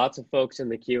events. Lots of folks in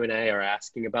the Q&A are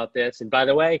asking about this. And by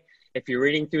the way, if you're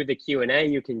reading through the Q&A,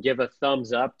 you can give a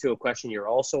thumbs up to a question you're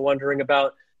also wondering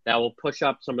about. That will push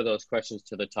up some of those questions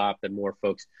to the top that more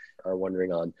folks are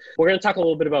wondering on. We're going to talk a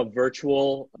little bit about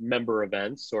virtual member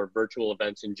events or virtual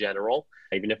events in general,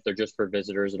 even if they're just for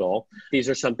visitors at all. These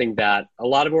are something that a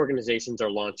lot of organizations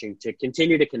are launching to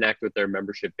continue to connect with their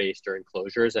membership base during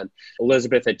closures. And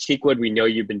Elizabeth, at Cheekwood, we know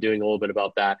you've been doing a little bit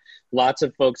about that. Lots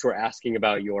of folks were asking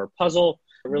about your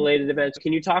puzzle-related events.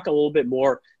 Can you talk a little bit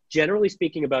more, generally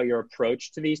speaking, about your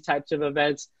approach to these types of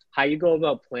events, how you go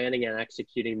about planning and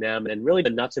executing them, and really the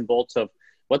nuts and bolts of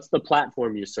what's the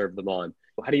platform you serve them on?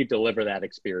 How do you deliver that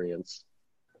experience?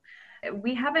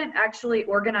 We haven't actually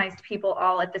organized people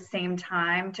all at the same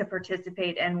time to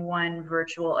participate in one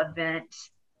virtual event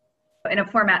in a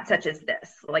format such as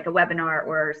this, like a webinar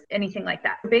or anything like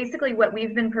that. Basically, what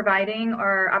we've been providing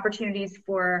are opportunities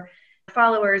for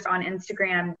followers on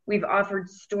Instagram. We've offered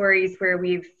stories where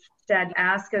we've said,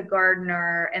 ask a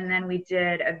gardener, and then we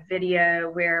did a video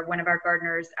where one of our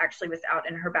gardeners actually was out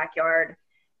in her backyard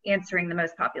answering the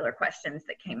most popular questions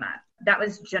that came up. That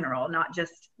was general, not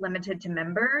just limited to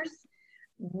members.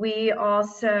 We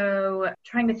also,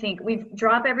 trying to think, we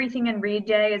Drop Everything and Read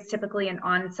Day is typically an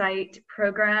on-site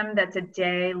program that's a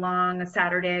day-long, a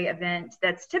Saturday event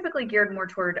that's typically geared more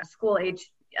toward school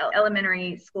age,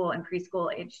 elementary school and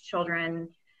preschool age children.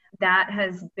 That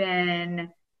has been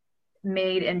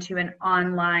made into an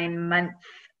online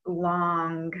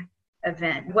month-long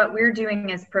event. What we're doing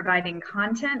is providing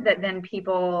content that then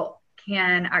people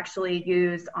can actually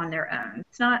use on their own.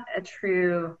 It's not a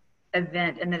true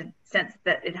event in the sense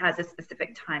that it has a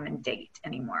specific time and date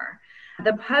anymore.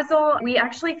 The puzzle, we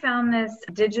actually found this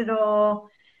digital,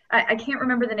 I can't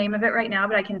remember the name of it right now,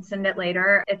 but I can send it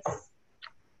later. It's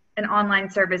an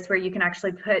online service where you can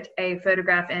actually put a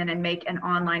photograph in and make an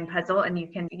online puzzle, and you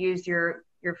can use your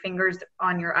fingers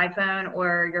on your iPhone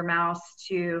or your mouse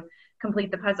to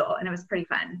complete the puzzle. And it was pretty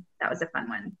fun. That was a fun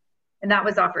one. And that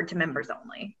was offered to members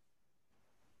only.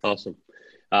 Awesome.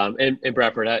 And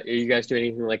Bradford, are you guys doing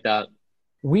anything like that?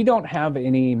 We don't have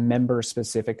any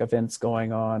member-specific events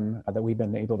going on that we've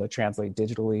been able to translate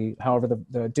digitally. However,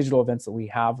 the digital events that we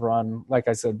have run, like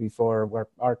I said before, where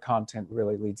our content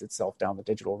really leads itself down the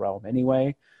digital realm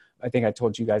anyway. I think I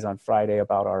told you guys on Friday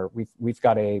about we've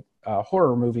got a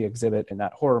horror movie exhibit. In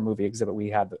that horror movie exhibit,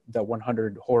 we had the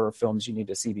 100 horror films you need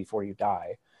to see before you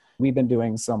die. We've been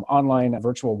doing some online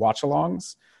virtual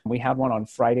watch-alongs. We had one on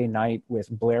Friday night with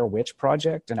Blair Witch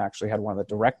Project and actually had one of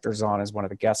the directors on as one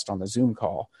of the guests on the Zoom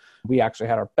call. We actually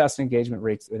had our best engagement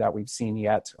rates that we've seen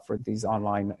yet for these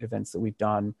online events that we've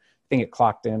done. I think it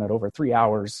clocked in at over 3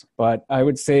 hours. But I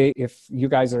would say if you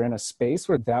guys are in a space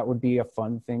where that would be a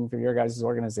fun thing for your guys'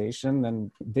 organization,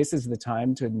 then this is the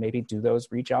time to maybe do those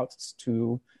reach outs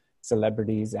to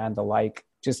celebrities and the like,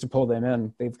 just to pull them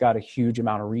in. They've got a huge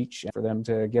amount of reach for them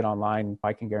to get online.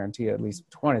 I can guarantee at least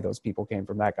 20 of those people came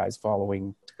from that guy's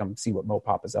following to come see what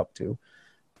Mopop is up to.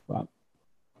 But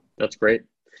that's great.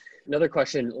 Another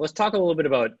question. Let's talk a little bit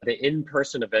about the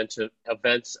in-person events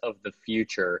of the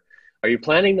future. Are you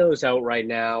planning those out right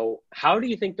now? How do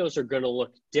you think those are going to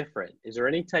look different? Is there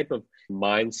any type of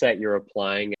mindset you're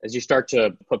applying as you start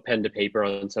to put pen to paper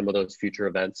on some of those future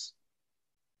events?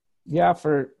 Yeah,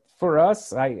 for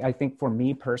us, I think for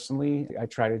me personally, I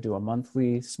try to do a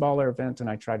monthly smaller event and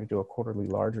I try to do a quarterly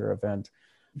larger event.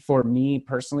 For me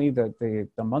personally, the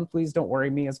monthlies don't worry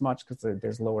me as much because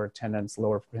there's lower attendance,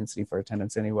 lower propensity for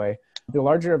attendance anyway. The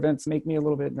larger events make me a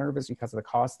little bit nervous because of the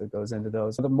cost that goes into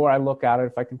those. The more I look at it,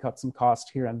 if I can cut some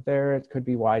cost here and there, it could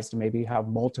be wise to maybe have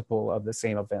multiple of the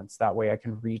same events. That way I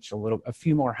can reach a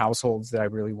few more households that I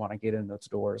really want to get in those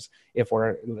doors. If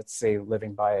we're, let's say,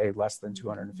 living by a less than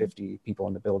 250 people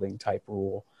in the building type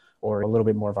rule, or a little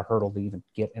bit more of a hurdle to even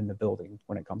get in the building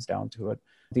when it comes down to it.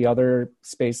 The other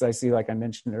space I see, like I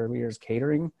mentioned earlier, is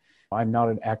catering. I'm not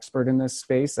an expert in this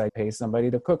space. I pay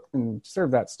somebody to cook and serve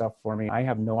that stuff for me. I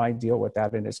have no idea what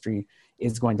that industry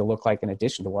is going to look like in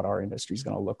addition to what our industry is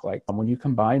going to look like. When you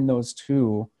combine those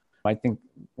two, I think,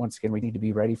 once again, we need to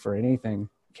be ready for anything.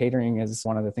 Catering is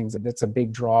one of the things that's a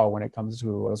big draw when it comes to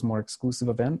those more exclusive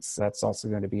events. That's also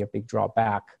going to be a big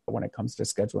drawback when it comes to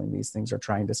scheduling these things or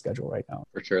trying to schedule right now.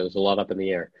 For sure. There's a lot up in the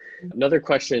air. Another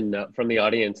question from the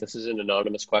audience. This is an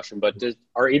anonymous question, but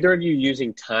are either of you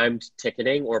using timed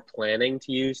ticketing or planning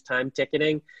to use timed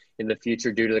ticketing in the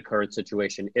future due to the current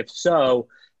situation? If so,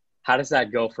 how does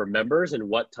that go for members and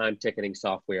what timed ticketing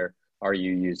software are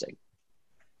you using?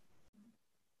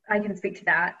 I can speak to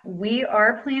that. We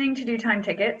are planning to do time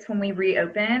tickets when we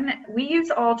reopen. We use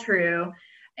AllTrue,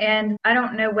 and I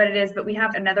don't know what it is, but we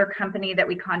have another company that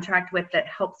we contract with that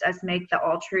helps us make the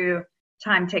AllTrue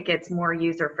time tickets more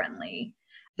user-friendly.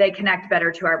 They connect better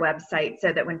to our website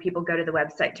so that when people go to the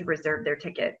website to reserve their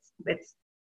tickets, it's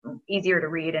easier to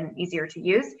read and easier to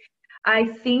use. I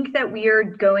think that we are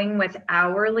going with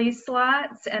hourly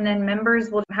slots, and then members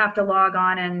will have to log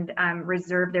on and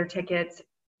reserve their tickets.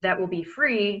 That will be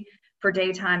free for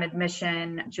daytime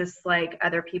admission, just like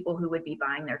other people who would be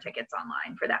buying their tickets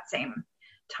online for that same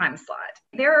time slot.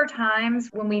 There are times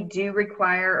when we do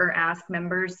require or ask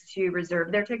members to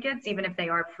reserve their tickets, even if they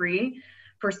are free,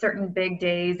 for certain big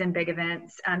days and big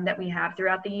events that we have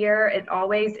throughout the year. It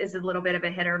always is a little bit of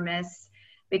a hit or miss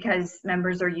because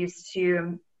members are used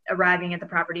to arriving at the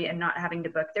property and not having to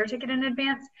book their ticket in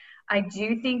advance. I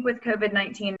do think with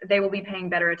COVID-19, they will be paying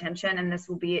better attention and this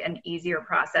will be an easier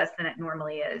process than it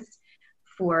normally is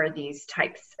for these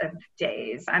types of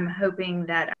days. I'm hoping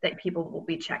that people will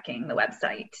be checking the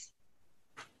website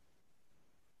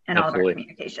and all of our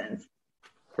communications.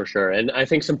 For sure. And I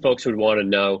think some folks would want to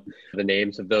know the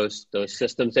names of those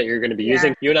systems that you're going to be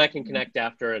using. You and I can connect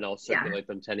after and I'll circulate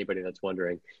them to anybody that's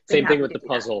wondering. Same thing with the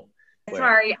puzzle.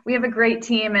 Sorry, we have a great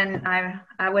team and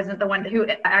I wasn't the one who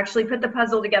actually put the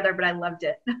puzzle together, but I loved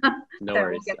it. No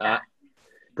worries.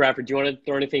 Bradford, do you want to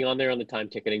throw anything on there on the time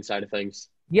ticketing side of things?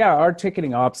 Yeah, our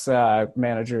ticketing ops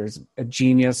manager is a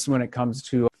genius when it comes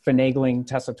to finagling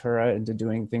Tessitura into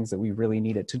doing things that we really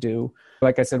need it to do.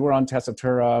 Like I said, we're on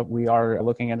Tessitura. We are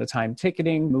looking into time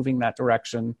ticketing, moving that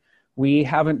direction. We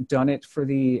haven't done it for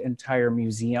the entire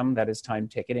museum that is time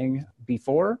ticketing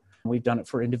before. We've done it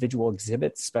for individual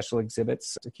exhibits, special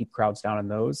exhibits, to keep crowds down in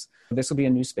those. This will be a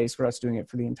new space for us doing it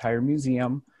for the entire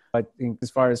museum. I think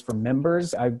as far as for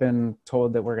members, I've been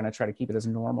told that we're going to try to keep it as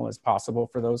normal as possible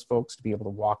for those folks to be able to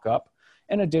walk up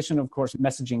In addition, of course,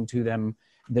 messaging to them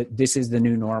that this is the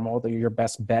new normal, that your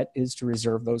best bet is to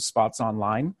reserve those spots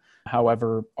online.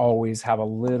 However, always have a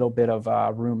little bit of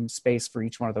room space for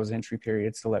each one of those entry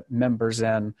periods to let members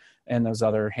in and those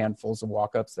other handfuls of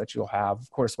walk-ups that you'll have, of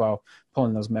course, while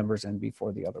pulling those members in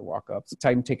before the other walk-ups.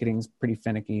 Time ticketing is pretty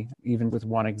finicky, even with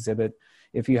one exhibit.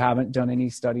 If you haven't done any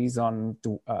studies on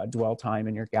dwell time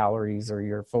in your galleries or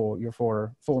your full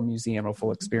museum or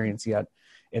full experience yet,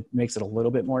 it makes it a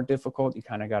little bit more difficult. You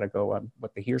kind of got to go on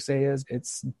what the hearsay is.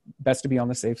 It's best to be on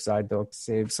the safe side, though, to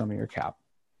save some of your cap.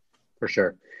 For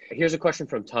sure. Here's a question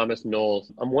from Thomas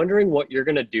Knowles. I'm wondering what you're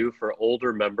going to do for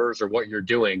older members, or what you're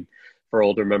doing for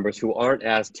older members who aren't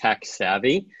as tech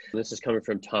savvy. This is coming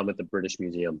from Tom at the British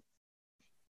Museum.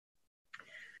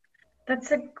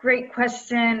 That's a great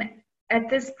question. At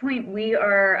this point, we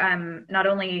are not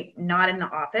only not in the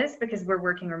office because we're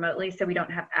working remotely, so we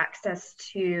don't have access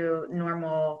to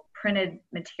normal printed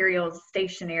materials,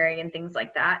 stationery, and things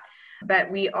like that.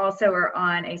 But we also are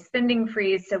on a spending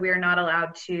freeze, so we are not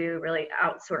allowed to really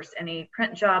outsource any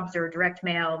print jobs or direct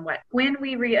mail. When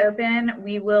we reopen,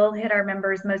 we will hit our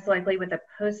members most likely with a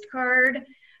postcard.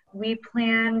 We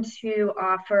plan to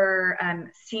offer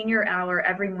senior hour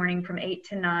every morning from 8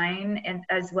 to 9, and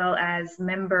as well as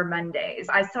member Mondays.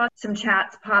 I saw some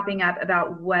chats popping up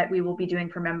about what we will be doing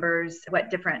for members, what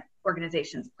different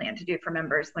organizations plan to do for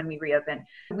members when we reopen.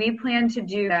 We plan to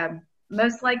do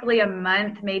most likely a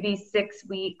month, maybe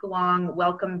 6-week long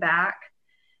welcome back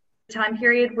time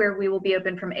period where we will be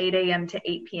open from 8 a.m. to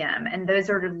 8 p.m. And those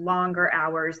are longer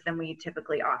hours than we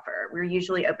typically offer. We're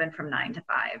usually open from 9 to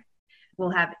 5.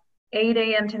 We'll have 8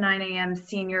 a.m. to 9 a.m.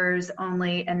 seniors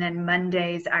only, and then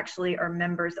Mondays actually are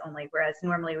members only, whereas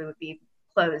normally we would be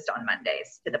closed on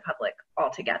Mondays to the public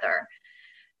altogether.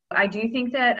 I do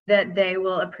think that they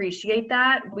will appreciate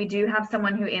that. We do have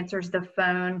someone who answers the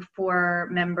phone for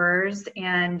members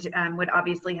and would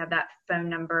obviously have that phone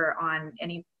number on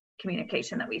any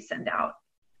communication that we send out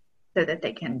so that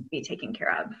they can be taken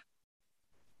care of.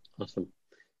 Awesome.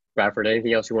 Bradford,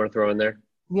 anything else you want to throw in there?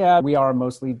 Yeah, we are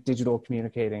mostly digital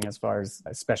communicating as far as,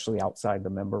 especially outside the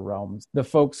member realms. The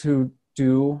folks who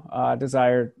do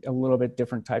desire a little bit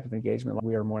different type of engagement,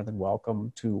 we are more than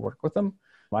welcome to work with them.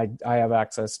 I have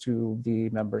access to the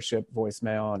membership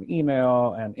voicemail and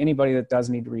email, and anybody that does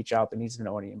need to reach out that needs to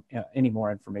know any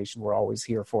more information, we're always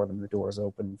here for them. The door is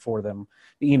open for them.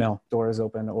 The email door is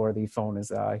open, or the phone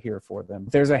is here for them.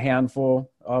 There's a handful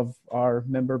of our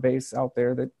member base out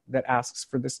there that asks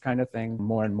for this kind of thing.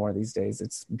 More and more these days,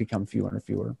 it's become fewer and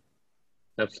fewer.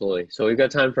 Absolutely. So we've got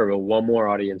time for one more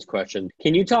audience question.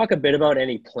 Can you talk a bit about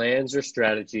any plans or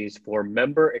strategies for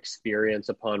member experience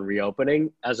upon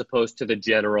reopening as opposed to the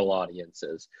general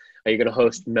audiences? Are you going to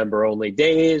host member-only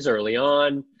days early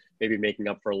on, maybe making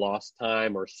up for lost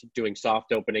time, or doing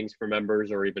soft openings for members,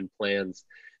 or even plans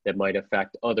that might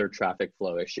affect other traffic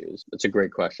flow issues? That's a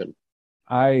great question.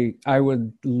 I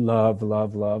would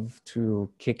love to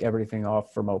kick everything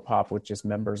off for MoPOP with just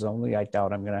members only. I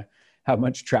doubt I'm going to have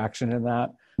much traction in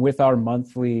that. With our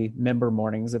monthly member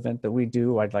mornings event that we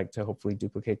do, I'd like to hopefully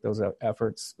duplicate those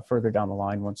efforts further down the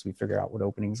line once we figure out what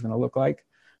opening is going to look like.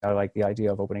 I like the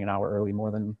idea of opening an hour early more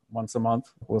than once a month.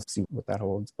 We'll see what that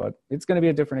holds, but it's going to be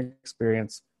a different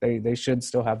experience. They should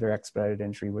still have their expedited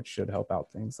entry, which should help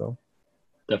out things. So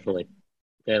definitely.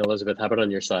 And Elizabeth, how about on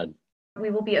your side?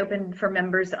 We will be open for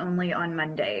members only on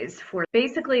Mondays for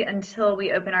basically until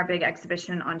we open our big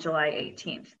exhibition on July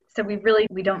 18th. So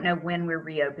we don't know when we're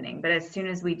reopening, but as soon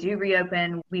as we do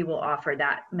reopen, we will offer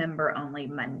that member only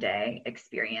Monday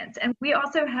experience. And we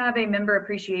also have a member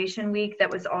appreciation week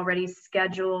that was already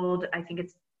scheduled. I think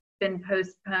it's been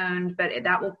postponed, but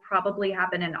that will probably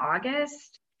happen in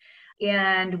August.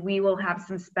 And we will have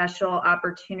some special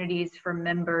opportunities for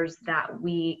members that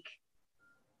week.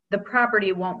 The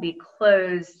property won't be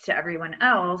closed to everyone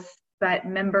else, but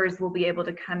members will be able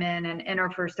to come in and enter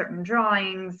for certain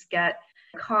drawings, get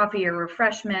coffee or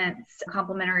refreshments,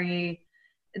 complimentary,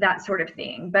 that sort of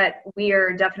thing. But we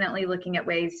are definitely looking at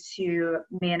ways to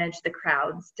manage the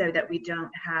crowds so that we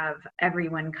don't have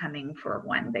everyone coming for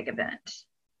one big event.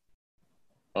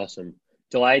 Awesome.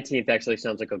 July 18th actually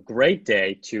sounds like a great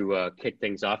day to kick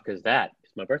things off, because that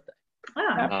is my birthday.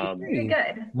 Oh, very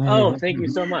good. Oh, thank you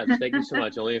so much. Thank you so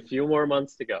much. Only a few more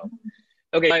months to go.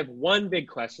 Okay, I have one big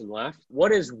question left.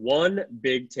 What is one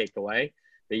big takeaway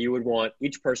that you would want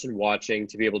each person watching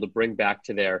to be able to bring back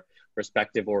to their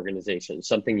respective organizations?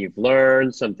 Something you've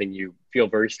learned, something you feel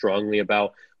very strongly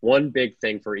about. One big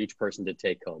thing for each person to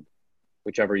take home.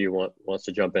 Whichever you wants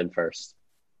to jump in first.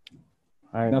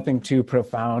 Nothing too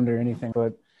profound or anything,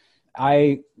 but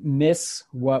I miss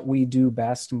what we do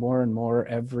best more and more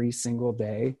every single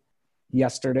day.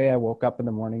 Yesterday, I woke up in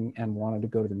the morning and wanted to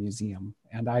go to the museum,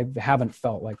 and I haven't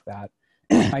felt like that.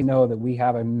 I know that we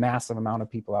have a massive amount of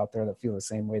people out there that feel the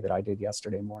same way that I did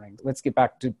yesterday morning. Let's get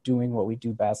back to doing what we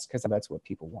do best, because that's what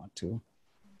people want to.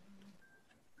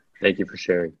 Thank you for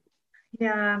sharing.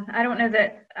 Yeah, I don't know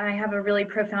that I have a really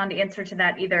profound answer to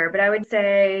that either, but I would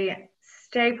say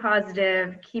stay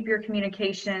positive, keep your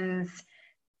communications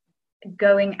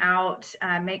going out,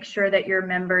 make sure that your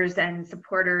members and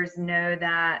supporters know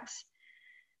that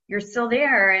you're still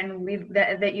there, and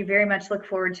that you very much look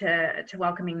forward to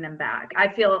welcoming them back. I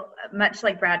feel much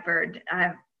like Bradford,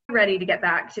 ready to get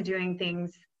back to doing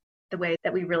things the way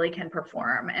that we really can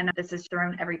perform. And this has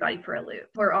thrown everybody for a loop.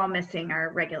 We're all missing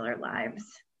our regular lives.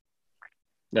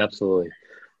 Absolutely.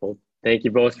 Well, thank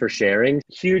you both for sharing.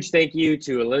 Huge thank you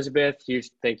to Elizabeth. Huge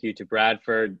thank you to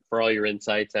Bradford for all your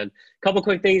insights. And a couple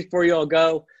quick things before you all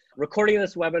go. Recording of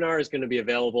this webinar is going to be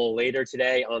available later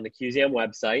today on the QZM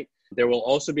website. There will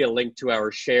also be a link to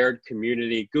our shared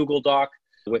community Google Doc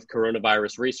with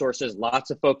coronavirus resources.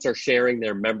 Lots of folks are sharing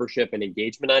their membership and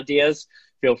engagement ideas.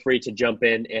 Feel free to jump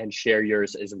in and share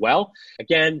yours as well.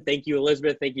 Again, thank you,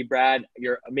 Elizabeth. Thank you, Brad.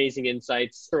 Your amazing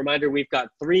insights. A reminder, we've got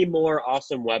 3 more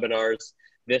awesome webinars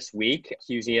this week.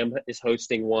 QZM is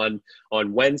hosting one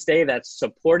on Wednesday. That's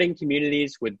supporting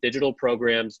communities with digital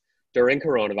programs during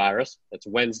coronavirus. That's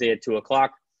Wednesday at 2:00.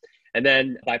 And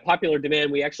then by popular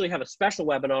demand, we actually have a special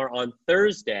webinar on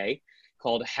Thursday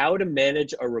called How to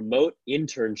Manage a Remote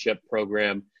Internship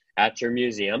Program at Your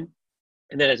Museum.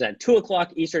 And that is at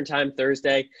 2:00 Eastern Time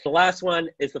Thursday. The last one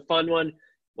is the fun one.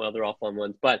 Well, they're all fun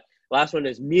ones, but the last one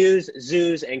is Muse,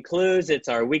 Zoos, and Clues. It's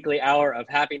our weekly hour of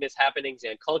happiness, happenings,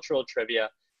 and cultural trivia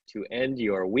to end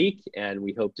your week. And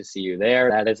we hope to see you there.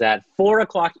 That is at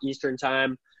 4:00 Eastern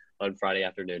Time on Friday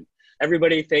afternoon.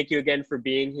 Everybody, thank you again for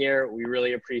being here. We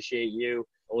really appreciate you.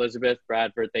 Elizabeth,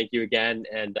 Bradford, thank you again.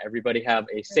 And everybody have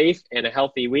a safe and a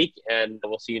healthy week, and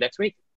we'll see you next week.